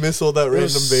though. I miss all that It random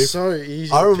was beef. so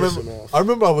easy I to piss him remember. off. I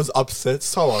remember I was upset,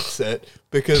 so upset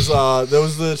because there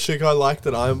was the chick I liked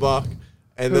at Ironbark,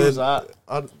 and Who then was that?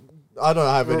 I don't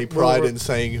have any pride in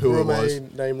saying who it was.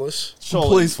 Remain nameless. Surely-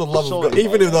 Please, for the love of surely God,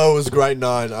 even name if though it was grade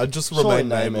 9, I'd just Surely remain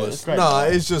name it. nameless. It's grade Nah,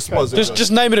 9. it just wasn't. good.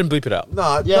 Just name it and bleep it out.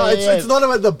 Nah, Yeah, no, yeah, it's not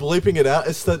about the bleeping it out.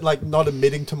 It's that like not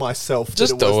admitting to myself.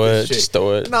 Just that it do was it. this chick. Just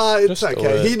do it. Nah, it's Just do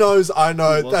okay. it. He knows. I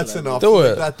know. It wasn't That's it. enough. Do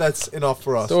it. That's enough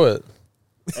for us. Do it.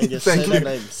 And just Thank say you. their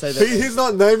name. Say their name. He's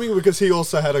not naming because he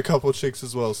also had a couple chicks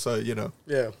as well. So you know.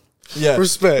 Yeah. Yeah.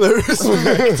 Respect.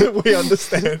 Respect. We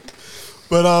understand.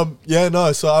 But yeah,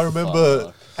 no. So I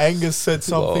remember Angus said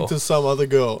something Whoa. to some other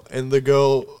girl, and the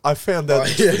girl, I found out Oh,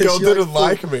 that yeah, the girl she, didn't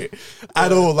like, like me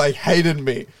at all, like hated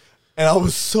me, and I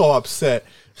was so upset.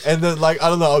 And then, like, I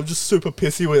don't know, I was just super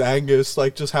pissy with Angus,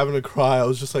 like, just having a cry. I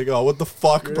was just like, oh, what the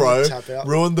fuck, Really? bro? Tap out?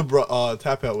 Ruined the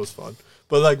tap out was fun,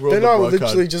 but like, ruined Then the I bro would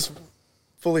literally card. just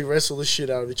fully wrestle the shit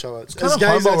out of each other. As Kind of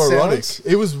gay as that homoerotic. sounds,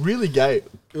 It was really gay.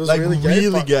 it was like really gay.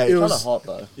 but gay. It Kind of was hot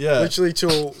though. Yeah, literally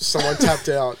till someone tapped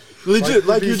out. legit.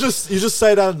 Like, you'd you be- just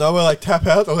say it out of nowhere, like tap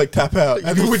out or like tap out, and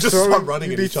You'd then be we just throwing- start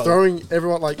running you'd at be each other. throwing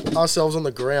everyone, like ourselves, on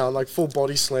the ground, like full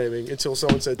body slamming until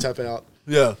someone said tap out.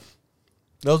 Yeah.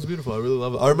 That was beautiful. I really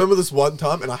love it. I remember this one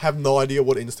time, and I have no idea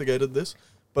what instigated this,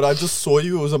 but I just saw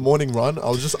you. It was a morning run. I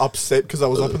was just upset because I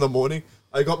was up in the morning.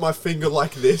 I got my finger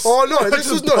like this. Oh no, I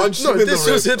this was just punched him in this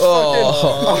the was rib. it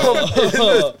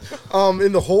fucking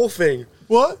in the whole thing.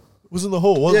 What? It was in the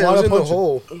hall. What, Yeah, it why'd was I in the punch him?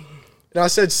 hall. And I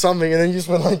said something, and then you just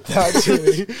went like that to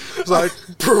me. I was like,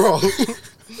 bro.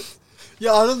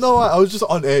 Yeah, I don't know why. I was just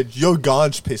on edge. Yo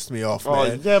Ganj pissed me off, Oh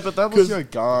man. yeah, but that was 'Cause- your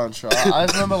Ganch, right? I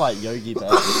remember like Yogi Bear.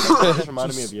 It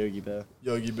reminded me of Yogi Bear.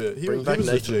 Yogi Bear. He, Bring he back was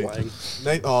a Nathan G. Wang.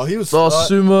 Nate, oh, he was. Oh,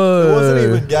 sumo. It wasn't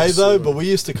even gay though, Sumo. but we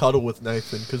used to cuddle with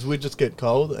Nathan because we'd just get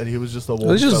cold, and he was just a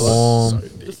warm. He's just fella. warm.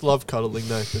 Just loved cuddling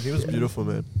Nathan. He was beautiful,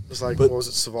 man. It's like, But- what was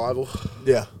it, survival?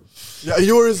 Yeah. Yeah,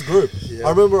 you were his group. Yeah.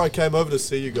 I remember I came over to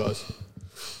see you guys.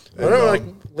 I remember, like,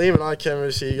 And, Liam and I came over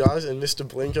to see you guys, and Mr.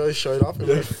 Blinko showed up, and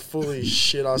we fully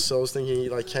shit ourselves thinking he,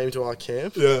 like, came to our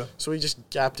camp. yeah. So we just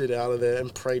gapped it out of there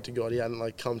and prayed to God he hadn't,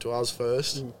 like, come to us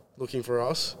first, looking for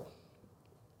us.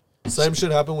 Same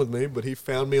shit happened with me, but he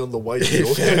found me on the way to He your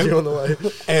found you camp. on the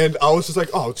way. And I was just like,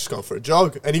 oh, I'll just go for a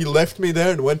jog. And he left me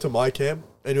there and went to my camp.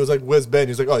 And he was like, where's Ben?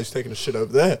 He's like, oh, he's taking a shit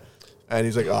over there. And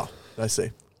he's like, oh, I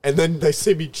see. And then they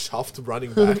see me chuffed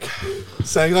running back,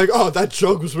 saying like, oh, that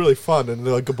jog was really fun. And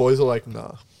like, the boys are like,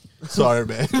 nah. Sorry,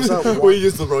 man. that one- We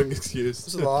used the wrong excuse.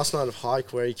 This was the last night of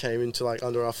hike where he came into, like,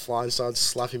 under our fly and started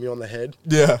slapping me on the head.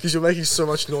 Yeah. Because you're making so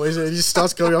much noise, and he just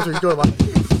starts going up to me, going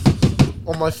like,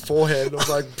 on my forehead. And I was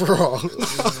like, bro.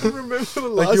 I remember the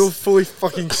Like, last you're fully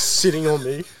fucking sitting on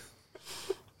me.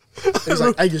 And he's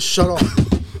like, Angus, shut up.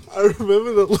 I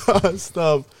remember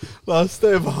the last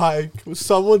day of hike,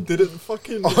 someone didn't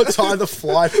fucking. I'll tie the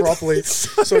fly properly.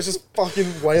 So it's just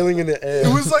fucking wailing in the air.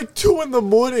 It was like 2 in the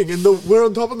morning, and we're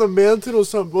on top of the mountain or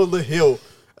something, or the hill,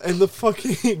 and the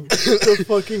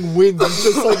fucking wind is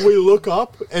just like we look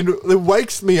up, and it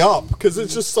wakes me up because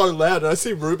it's just so loud, and I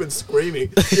see Ruben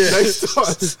screaming next to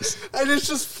us, and it's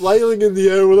just flailing in the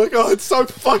air. We're like, oh, it's so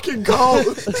fucking cold.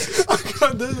 I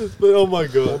can't do this, but oh my All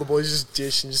god. the boys just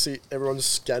dish and you see everyone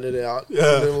just scattered out. Yeah. in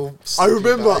their little I sleeping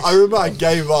remember bags. I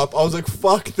gave up. I was like,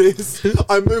 fuck this.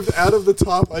 I moved out of the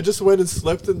top. I just went and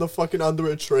slept in the fucking under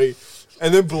a tree.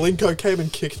 And then Blinko came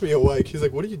and kicked me awake. He's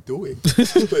like, what are you doing?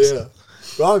 But yeah.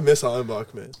 But I miss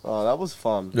Ironbark, man. Oh, that was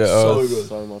fun. Yeah, So good.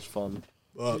 So much fun.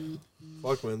 But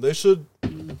fuck, man. They should.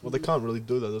 Well, they can't really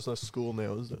do that. There's no school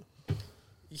now, is there?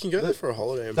 You can go there for a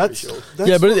holiday, I'm That's, pretty sure. that's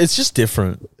Yeah, but it's just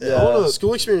different. Yeah, I wanna-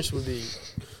 School experience would be...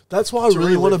 That's why I to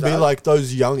really want to relive be that. like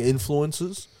those young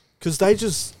influencers. Because they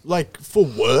just, like, for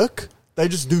work, they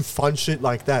just do fun shit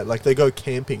like that. Like, they go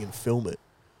camping and film it.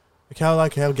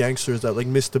 Like, how gangster is that? Like,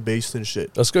 Mr. Beast and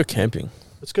shit. Let's go camping.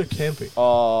 Let's go camping.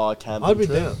 Oh, camping I'd be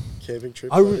trip. down. Camping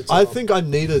trip. I think I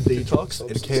need a detox, and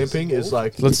Substances camping is involved?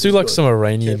 like. Let's do like some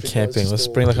Iranian Camping camping. guys Let's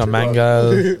still bring like a want to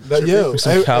mango. That, yeah,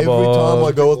 some every time kebab.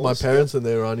 I go with my Awesome. parents and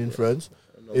their Iranian friends,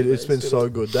 it's been so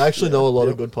good. They actually know a lot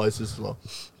of good places as well.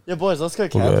 Yeah, boys, let's go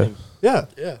Okay. camping. Yeah.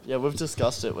 Yeah. Yeah, we've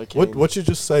discussed it. We're keen. What you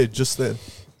just say just then,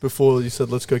 before you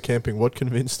said let's go camping? What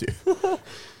convinced you?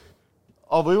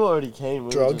 Oh, we were already keen. We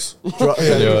were Drugs.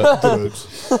 Yeah,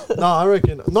 drugs. No, I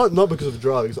reckon not because of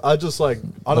drugs. I just like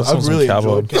I That sounds really like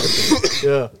enjoyed cowboy. camping.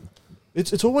 Yeah,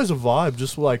 it's always a vibe.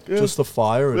 Just like just the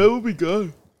fire. And, would we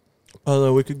go? I don't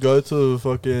know. We could go to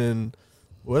fucking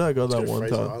where did I go that Let's go one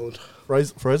Fraser time?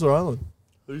 Island. Fraser Island.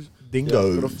 Who's-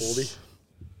 Dingoes. Got a 40.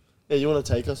 Yeah, you want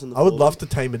to take us in the I would 40? love to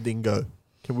tame a dingo.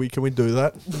 Can we do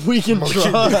that? We can Monkey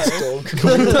try. next dog.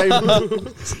 Can we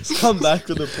tame Come back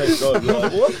with a pet dog. You're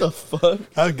like, what the fuck?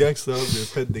 How gangster would be a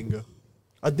pet dingo?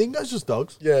 Are dingoes just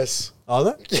dogs? Yes. Are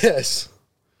they? Yes.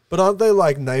 But aren't they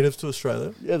like native to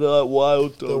Australia? Yeah, they're like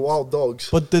wild They're dogs. wild dogs.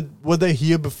 But were they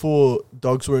here before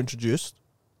dogs were introduced?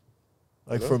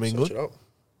 Like No, from search England? it up.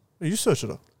 You search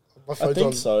it up. My I phone's think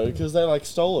on so, because they like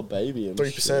stole a baby and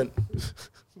 3%.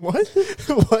 What?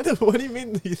 What do you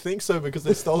mean you think so because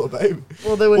they stole a baby?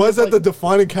 Well, they were Why is just that the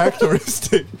defining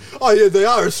characteristic? Oh yeah, they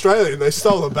are Australian. They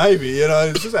stole a baby. You know,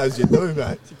 it's just as you do,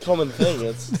 mate. It's a common thing.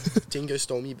 It's Dingo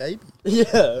stole me, baby.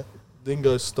 yeah.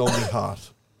 Dingoes stole me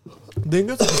heart.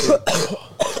 Dingoes are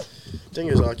good.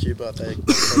 Dingoes are cute, but they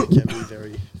can be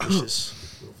very vicious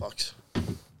little fucks.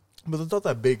 But they're not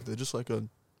that big. They're just like They're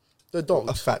a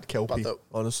dogs. fat kelpie, But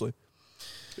honestly.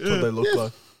 That's what they look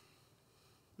like.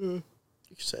 You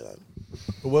could say that.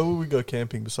 But where would we go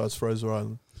camping besides Fraser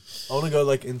Island? I want to go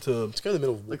like into Let's go to the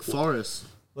middle of Like Whoop Whoop. forest.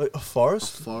 like a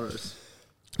forest. Forest.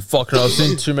 Fuck no, I've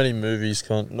seen too many movies,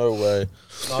 cunt. No way.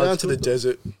 Down to the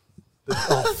desert.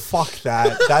 Oh fuck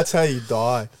that! That's how you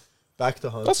die. Back to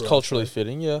Hunter. That's culturally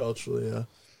fitting, yeah. Culturally, yeah.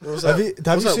 What was Have that? you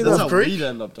What was seen that, that? That's how Creek? we'd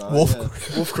end up dying. Wolf yeah.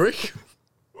 Creek. Wolf Creek?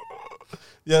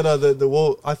 Yeah, no, the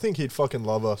wall. I think he'd fucking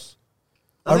love us.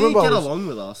 I think he'd I get was- along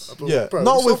with us. Yeah, Bro,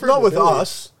 not we with suffer not with ability.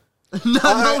 us.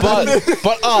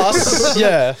 But us,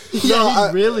 yeah. Yeah,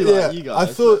 he'd really like you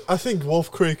guys. I think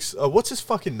Wolf Creek's. What's his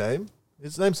fucking name?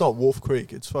 His name's not Wolf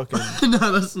Creek. It's fucking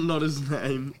No, that's not his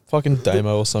name. Fucking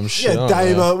Damo or some shit. yeah, I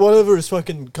don't know. Damo, whatever his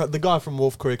fucking the guy from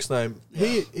Wolf Creek's name.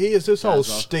 He is his whole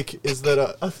Dazza. shtick is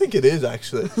that I think it is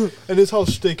actually, and his whole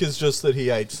shtick is just that he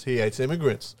hates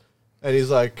immigrants, and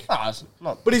he's like. Ah, it's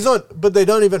not. But he's not. But they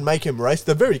don't even make him race.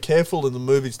 They're very careful in the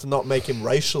movies to not make him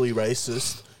racially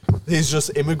racist. He's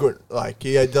just immigrant. Like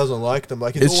he doesn't like them.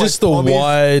 Like It's just the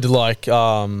wide, like,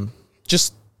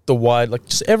 just the wide, like,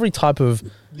 just every type of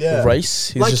Yeah. race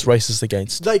he's Like- just racist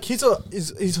against. Like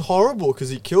he's horrible because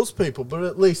he kills people. But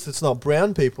at least it's not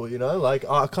brown people. You know. Like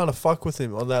I kind of fuck with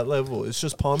him on that level. It's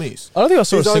just pommies. I don't think I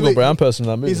saw He's a single only- brown person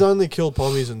in that movie. He's only killed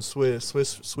pommies and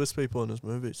Swiss people in his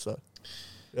movies. So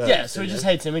Yeah, so he just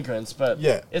hates immigrants, but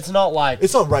Yeah. it's not like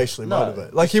it's not racially No.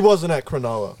 motivated. Like he wasn't at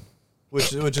Cronulla,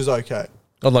 which is okay.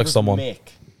 Unlike it was someone. Mick.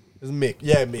 It's Mick.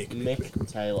 Yeah, Mick.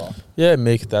 Mick Taylor. Yeah,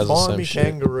 Mick, that's the Tie same me shit.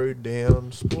 kangaroo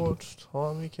down, sports.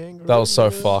 Tie me kangaroo. That was so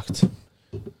down. fucked.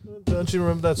 Don't you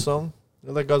remember that song?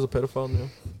 That guy's a pedophile now.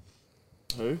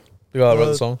 Who? The guy that wrote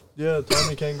Uh, the song. Yeah,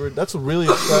 Tommy Kangaroo. That's a really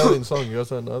Australian song. You guys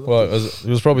don't know that? Well, he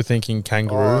was probably thinking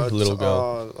kangaroo, it's, little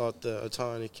girl. a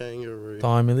tiny kangaroo.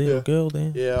 Time a little Yeah. girl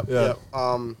then. Yeah, Yeah.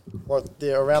 yeah. What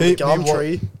the around Keep the me gum wa-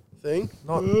 tree thing?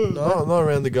 Not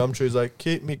around the gum trees. Like,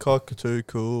 keep me cockatoo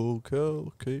cool.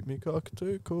 Keep me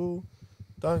cockatoo cool.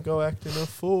 Don't go acting a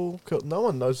fool. Cool. No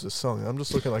one knows this song. I'm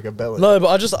just looking like a bellend. No, but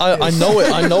I know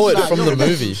it. I know it from the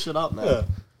movie. Shut up, man. Yeah.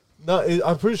 No,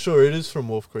 I'm pretty sure it is from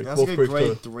Wolf Creek. That's Wolf like a Creek grade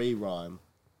 2. 3 rhyme.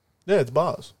 Yeah, it's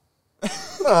bars. No,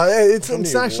 it's Plenty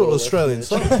an of actual water left Australian in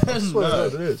song. I swear to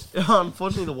God, it is.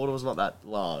 Unfortunately, the water was not that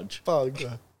large. Bug.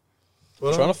 Well,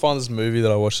 I'm trying to find this movie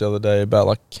that I watched the other day about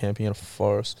like camping in a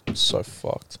forest. It's so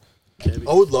fucked.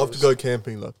 I would love to go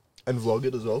camping though, and vlog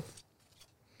it as well.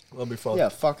 That'd be fun. Yeah,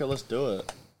 fuck it, let's do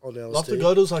it. Love to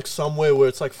go to like somewhere where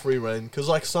it's like free reign, because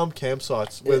like some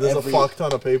campsites where Yeah, there's every- a fuck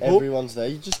ton of people. Everyone's there.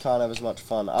 You just can't have as much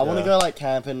fun. I want Yeah. to go like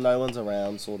camping, no one's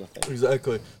around, sort of thing.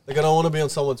 Exactly. Like I don't want to be on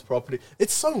someone's property.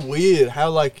 It's so weird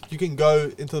how like you can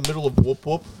go into the middle of Whoop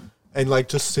Whoop and like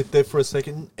just sit there for a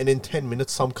second, and in 10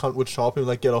 minutes some cunt would show up and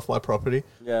like get off my property.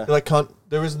 Yeah. You're like, cunt,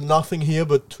 there is nothing here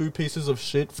but 2 pieces of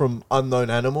shit from unknown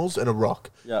animals and a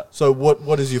rock. Yeah. So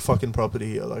what is your fucking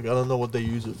property here? Like I don't know what they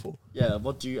use it for. Yeah,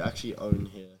 what do you actually own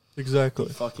here? Exactly.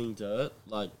 Fucking dirt?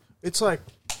 Like, It's like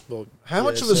Well, how yeah,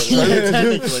 much of so- Australia?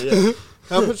 technically, yeah.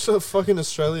 How much of fucking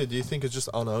Australia do you think is just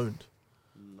unowned?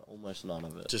 Almost none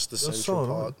of it. Just the That's central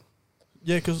so part.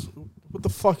 Yeah, because what the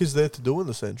fuck is there to do in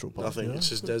the central part? Nothing. You know? It's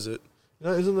just desert. You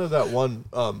know, isn't there that one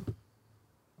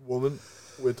woman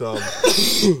with So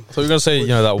we're gonna say, you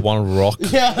know, that one rock.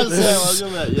 Yeah, I was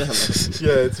gonna, yeah.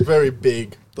 yeah, it's very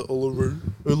big. The Uluru.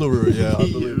 Uluru, yeah, I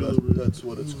believe that's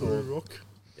what it's called. Rock.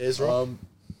 Ayers Rock.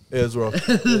 Ayers Rock.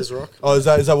 Ayers Rock. Oh, is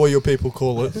that what your people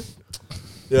call it?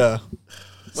 Yeah.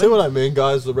 See what I mean,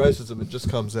 guys? The racism, it just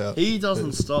comes out. He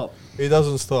doesn't stop. He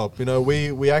doesn't stop. You know,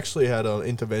 we actually had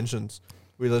interventions.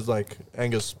 We was like,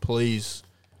 Angus, please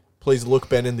look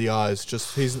Ben in the eyes.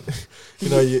 Just he's, you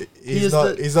know, he's is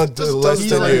not the- he's not Just less doesn't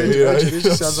than sound like you. an You know? intervention. It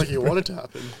just sounds like you want it to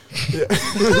happen.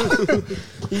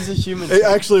 He's a human. It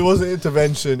actually wasn't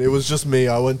intervention. It was just me.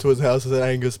 I went to his house and said,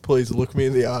 Angus, please look me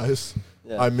in the eyes.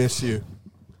 Yeah. I miss you.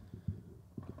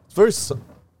 It's very.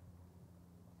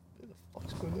 Where the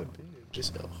fuck's going that bin in?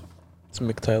 Just It's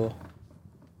Mick Taylor.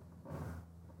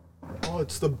 Oh,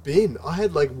 it's the bin. I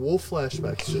had like war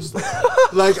flashbacks just then.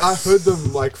 Like I heard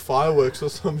them like fireworks or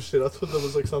some shit. I thought there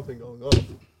was like something going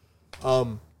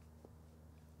on.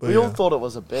 But We yeah. all thought it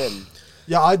was a bin.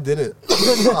 Yeah, I didn't.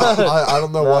 I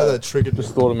don't know why that triggered me.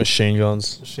 Just thought of machine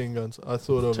guns. Machine guns. I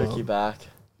thought of Took you back.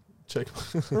 check.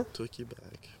 took you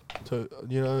back.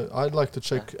 You know, I'd like to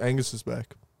check Angus's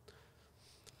back.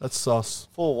 That's sus.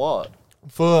 For what?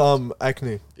 For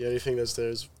acne, The only thing that's there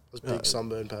is a big Yeah.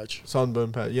 sunburn patch.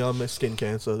 sunburn patch. Yeah, I'm a skin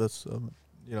cancer. That's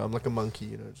you know, I'm like a monkey.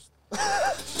 You know,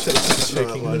 just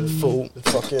Shaking like full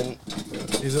fucking.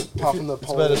 Is it? Apart from the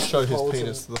It's better to poles- show his poles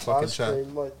penis and to the fucking ice chat.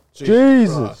 cream, like,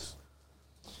 Jesus. Christ.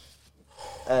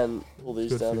 And pull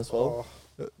these Good down for as well.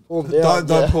 pull them down.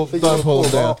 Don't yeah. pull, Think don't you're pull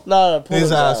him gonna down. up. No, pull His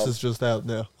them ass down. is just out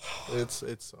now. It's us.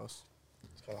 It's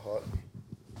kind of hot.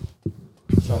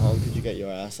 Shahan, could you get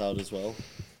your ass out as well?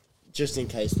 Just in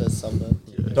case there's something.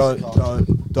 Don't.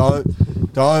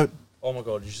 Oh my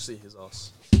god, you should see his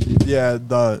ass. Yeah,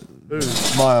 don't.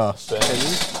 My ass.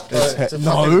 It's a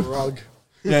No. fucking rug.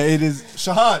 Yeah, it is.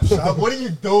 Shahan, what are you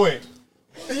doing?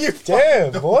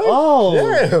 Damn, boy. Oh!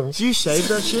 Damn. Do you shave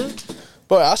that shit?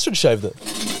 Bro, Astrid shaved it.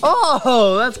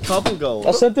 Oh, that's couple gold.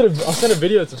 I sent a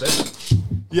video to Ben.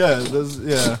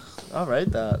 Yeah. I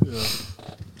rate that.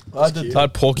 I did. I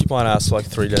had porcupine ass for like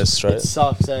 3 days straight. It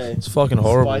sucks, eh? It's fucking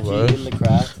horrible, Spiky bro. in the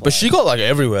crack. But she got like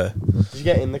everywhere. Did you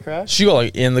get in the crack? She got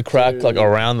like in the crack, Dude. like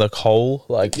around the hole.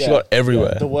 Like she got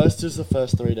everywhere. Yeah. The worst is the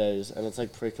first 3 days, and it's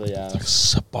like prickly ass.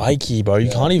 Spiky, bro. You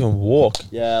Yeah. can't even walk.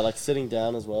 Yeah, like sitting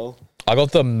down as well. I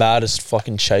got the maddest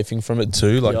fucking chafing from it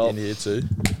too, like Yup. in here too.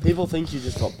 People think you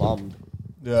just got bummed.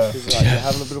 Yeah. Because like, you're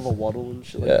having a bit of a waddle and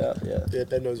shit Yeah. like that. Yeah. Yeah,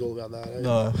 Ben knows all about that. Eh?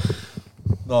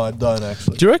 No, I don't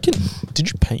actually. Do you reckon? Did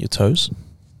you paint your toes?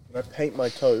 Did I paint my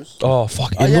toes? Oh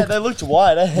fuck! Oh It yeah, looked, they looked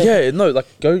white, eh? yeah, no, like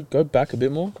go back a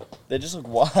bit more. They just look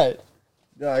white.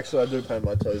 Yeah, actually, I do paint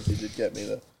my toes. You did get me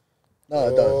there.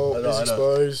 No, Oh, I he's don't.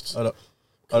 exposed. I don't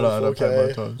paint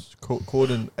my 4K. toes. Caught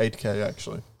in 8K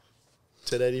actually.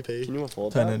 1080p. Can you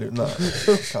afford 1080. that?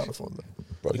 No, can't afford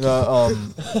that. Bro, No,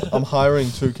 I'm hiring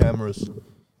 2 cameras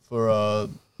for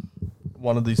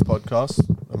one of these podcasts.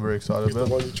 I'm very excited The about.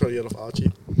 one you try to get off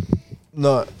Archie.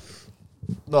 No,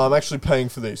 I'm actually paying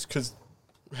for these because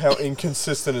how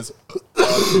inconsistent is.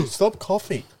 Stop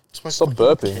coughing. It's my Stop fucking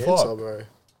burping. cancer, Fuck. bro.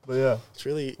 But yeah, It's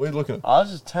really. what are you looking at? I'll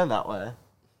just turn that way.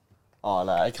 Oh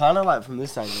no, it kind of like from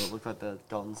this angle, it looked like the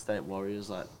Golden State Warriors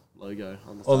like logo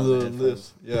on the side On of the headphones.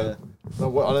 this, yeah.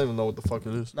 No, I don't even know what the fuck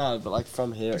it is. No, but like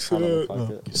from here, it It's kind of looked the- like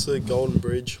it. It's the Golden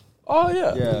Bridge. Oh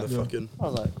yeah. Yeah. And the fucking. I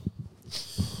was like,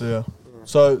 Yeah.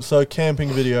 So camping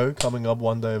video coming up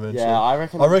one day eventually. yeah, I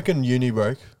reckon. Uni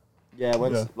break. Yeah,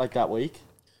 once Yeah. like that week.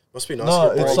 Must be nice. No,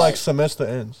 to get it's breaks. like semester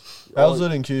ends. Oh. How's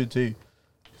it in QT?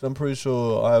 'Cause I'm pretty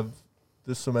sure I have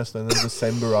this semester and then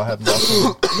December I have nothing. Yeah,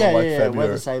 like yeah, we're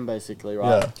February. the same basically,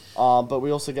 right? Yeah. But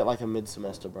we also get like a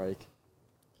mid-semester break.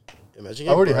 Imagine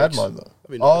I already getting had breaks. mine though.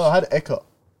 That'd be Oh, nice. I had Eka.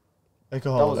 Eka That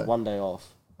holiday. was 1 day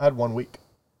off. I had 1 week.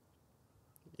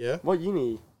 Yeah. What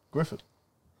uni? Griffith.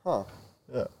 Huh?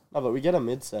 Yeah. No, but we get a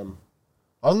mid-sem.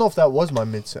 I don't know if that was my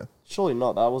mid-sem. Surely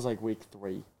not. That was like week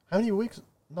 3. How many weeks?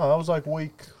 No, that was like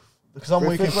week. Because I'm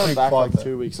week in Griffith went week back 5. like then.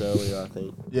 2 weeks earlier, I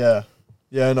think. Yeah.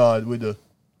 Yeah, no, we do.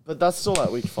 But that's still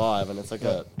like week 5, and it's like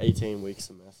a 18-week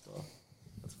semester.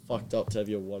 That's fucked up to have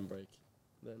your 1 break.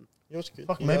 Then You know what's good?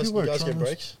 Fuck, you maybe guys, we're you guys get trying to-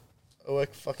 breaks. I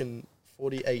work fucking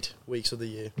 48 weeks of the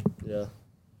year. yeah.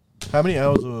 How many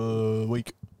hours a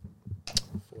week?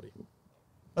 40.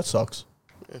 That sucks.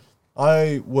 Yeah.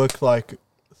 I work like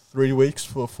 3 weeks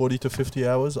for 40 to 50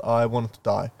 hours. I wanted to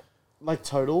die. Like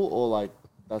total, or like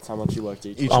that's how much you worked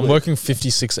each Each week? I'm week. working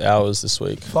 56 hours this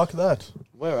week. Fuck that.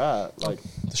 Where at? Like,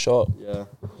 The shop. yeah.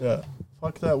 Yeah.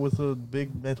 Fuck that with a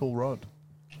big metal rod.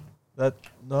 That,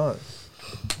 no.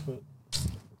 But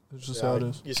it's just how it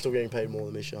is. You're still getting paid more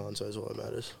than me, Sean, so it's all that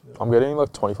matters. I'm getting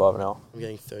like 25 an hour. I'm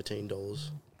getting $13.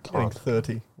 Getting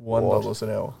 $31 an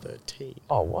hour. 13.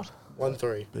 Oh what?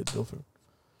 1-3. Bit different.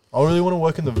 I really want to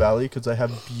work in the valley because they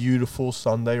have beautiful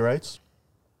Sunday rates.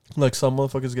 Like some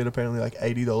motherfuckers get apparently like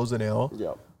 $80 an hour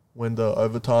Yep. when the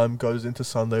overtime goes into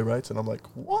Sunday rates, and I'm like,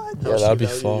 what? How Yeah, much do that'd you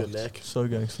be value your fucked. neck? So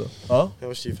gangster. Huh? How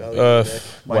much do you value your neck?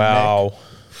 My Wow.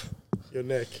 Your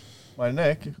neck. My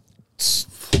neck.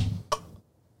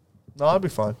 No, I'd be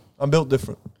fine. I'm built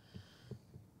different.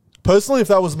 Personally, if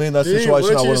that was me in that Dude, situation, I what did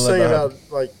you wouldn't let say that about happen.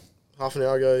 like half an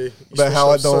hour ago? You But switched how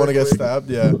I up don't so want to get quick. stabbed,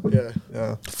 yeah. Yeah.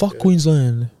 Yeah. Fuck Yeah.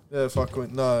 Queensland. Yeah, fuck.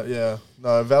 No, yeah.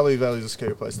 No, Valley's a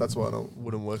scary place. That's why I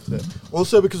wouldn't work there.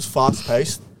 Also because fast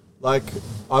paced. Like,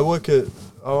 I work at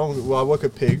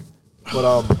Pig,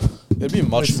 but It'd be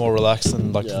much It's- more relaxed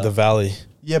than like Yeah. the valley.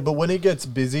 yeah, but when it gets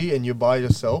busy and you're by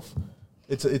yourself,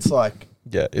 it's like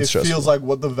Yeah, it it's stressful. feels like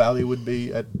what the Valley would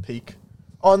be at peak.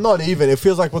 Oh, not even. It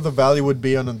feels like what the Valley would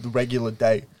be on a regular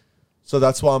day. So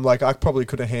that's why I'm like, I probably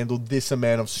could have handled this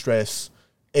amount of stress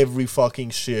every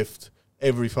fucking shift,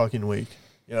 every fucking week,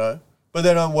 you know? But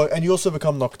they don't work. And you also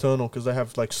become nocturnal because they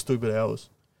have like stupid hours.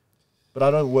 But I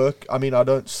don't work. I mean, I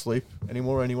don't sleep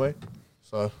anymore anyway.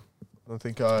 So I don't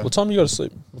think I... What time do you go to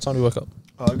sleep? What time do you wake up?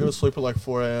 I go to sleep at like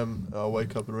 4 a.m. I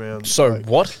wake up around... So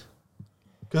what?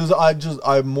 Because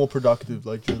I'm more productive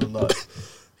like during the night.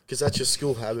 because that's your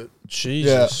school habit.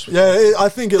 Jesus. I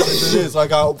think it is.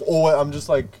 Like I'm just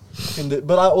like,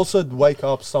 but I also wake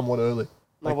up somewhat early,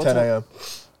 like what's 10 up? a.m.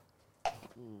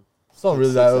 It's not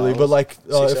really that 6 early, hours. but like 6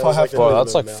 if I hours, have like to, Bro, a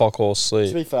that's like minimum fuck all To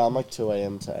sleep. be fair, I'm like 2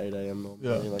 a.m. to 8 a.m.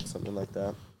 normally, Yeah. like something like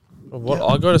that. What? Yeah.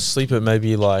 I go to sleep at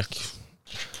maybe like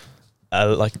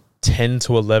 10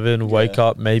 to 11. Wake Yeah.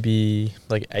 up maybe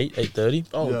like 8:30.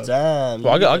 Oh Yeah. damn!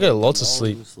 Well, I get you lots of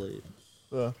long sleep.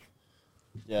 yeah.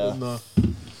 Yeah. No.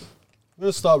 I'm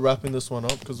gonna start wrapping this one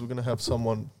up because we're gonna have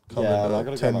someone come Yeah, and I in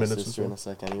gotta 10 go my minutes or sister in so. a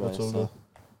sec anyway. That's all So. good.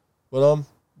 But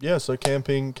yeah. So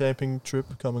camping trip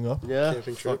coming up. Yeah,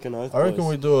 Camping trip. fucking oath, I reckon boys.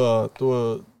 we do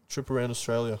a trip around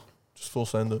Australia. Just full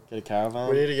send it. Get a caravan.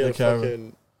 We need to get a the caravan.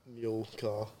 fucking mule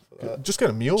car for that. Just get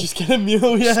a mule. Just get a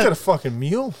mule, yeah. Just get a fucking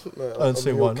mule. No, I don't a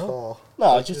see mule why not. car.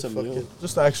 No, Like just a fucking- mule.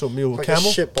 Just the actual mule. Like Camel.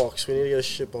 a shit box. We need to get a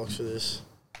shit box for this.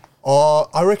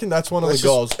 I reckon that's one of the Let's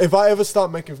goals. If I ever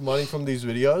start making money from these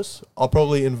videos, I'll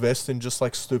probably invest in just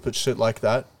like stupid shit like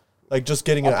that. Like just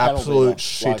getting an A pedal absolute beater,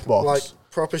 shit like- box. Like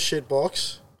proper shit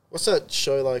box. What's that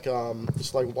show like?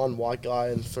 It's like one white guy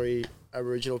and 3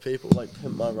 Aboriginal people. Like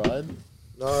Pimp My Ride.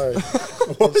 No,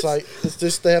 it's like it's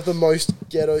just they have the most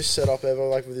ghetto setup ever.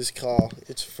 Like with this car,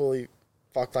 it's fully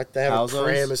fucked. Like they have How's a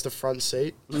pram those? as the front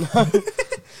seat.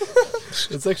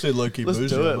 It's actually low key Let's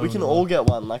bougie. do it. We can all get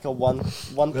one, like a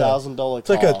 $1,000 car. It's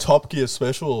like a Top Gear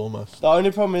special almost. The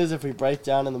only problem is if we break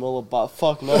down in the middle of butt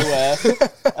fuck nowhere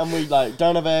and we like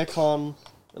don't have aircon,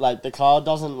 like the car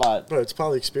doesn't like Bro, it's part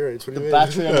of the experience. What do the you mean?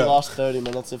 battery only Yeah. lasts 30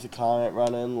 minutes if the car ain't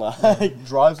running. Like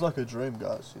Drives like a dream,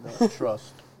 guys. You know,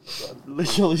 trust.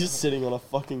 literally just sitting on a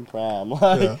fucking pram.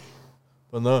 Like Yeah.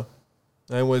 But no.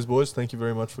 Anyways, boys, thank you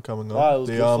very much for coming on. Ah, it was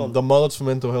good fun. The Mullets for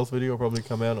Mental Health video will probably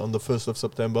come out on the 1st of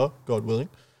September, God willing.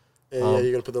 Yeah,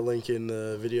 you're gonna put the link in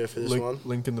the video for this one.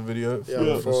 Link in the video. Yeah,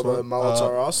 this for the one. mullets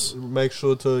are us. Make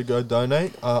sure to go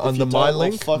donate under you my don't, I'll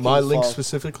link. fucking My link fuck.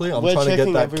 specifically. I'm we're trying to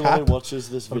checking get that everyone cap. who watches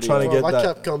this I'm video. trying to Bro, get my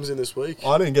that. cap comes in this week.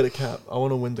 I didn't get a cap. I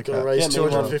want to win the Gonna cap. raise Yeah, me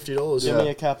neither. $250. Give Yeah. me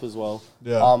a cap as well.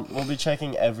 Yeah. We'll be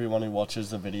checking everyone who watches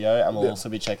the video, and we'll Yeah. also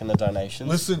be checking the donations.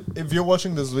 Listen, if you're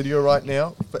watching this video right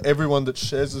now, for everyone that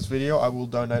shares this video, I will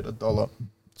donate $1.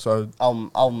 So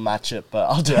I'll match it, but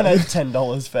I'll donate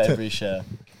 $10 for every share.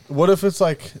 what if it's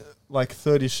like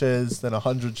 30 shares, then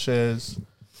 100 shares,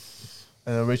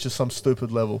 and it reaches some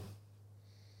stupid level?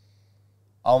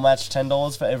 I'll match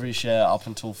 $10 for every share up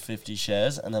until 50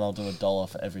 shares, and then I'll do $1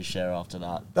 for every share after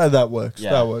that. That works.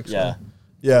 Yeah, That works. yeah. man.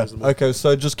 Yeah. Okay.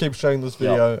 So just keep sharing this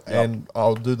video, Yep. and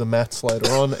I'll do the maths later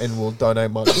on, and we'll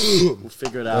donate money. We'll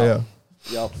figure it out. Yeah.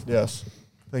 Yep. Yes.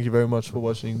 Thank you very much for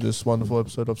watching this wonderful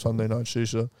episode of Sunday Night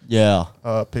Shisha. Yeah.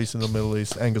 Peace in the Middle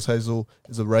East. Angus Hazel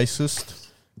is a racist.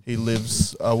 He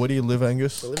lives. Where do you live,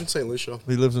 Angus? I live in St. Lucia.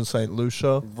 He lives in St.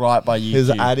 Lucia. Right by you. His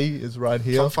Addy is right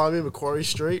here. Come find me in Macquarie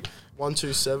Street,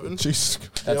 127. Jesus.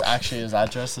 That's Yep. actually his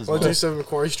address as well. 127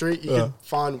 Macquarie Street. You Yeah. can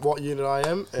find what unit I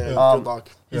am, and Yeah. good luck.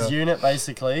 His Yeah. unit,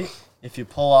 basically, if you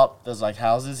pull up, there's like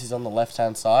houses. He's on the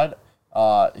left-hand side.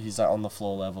 He's like on the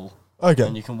floor level. And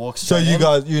Okay. you can walk So straight you in.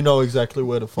 guys, you know exactly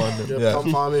where to find him. Yep, Yeah.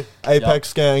 come find me.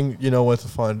 Apex Gang, you know where to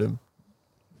find him.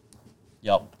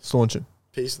 Yep. Staunch him.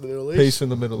 Peace in the Middle East. Peace in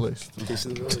the Middle East. Peace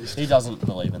in the Middle East. He doesn't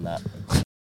believe in that.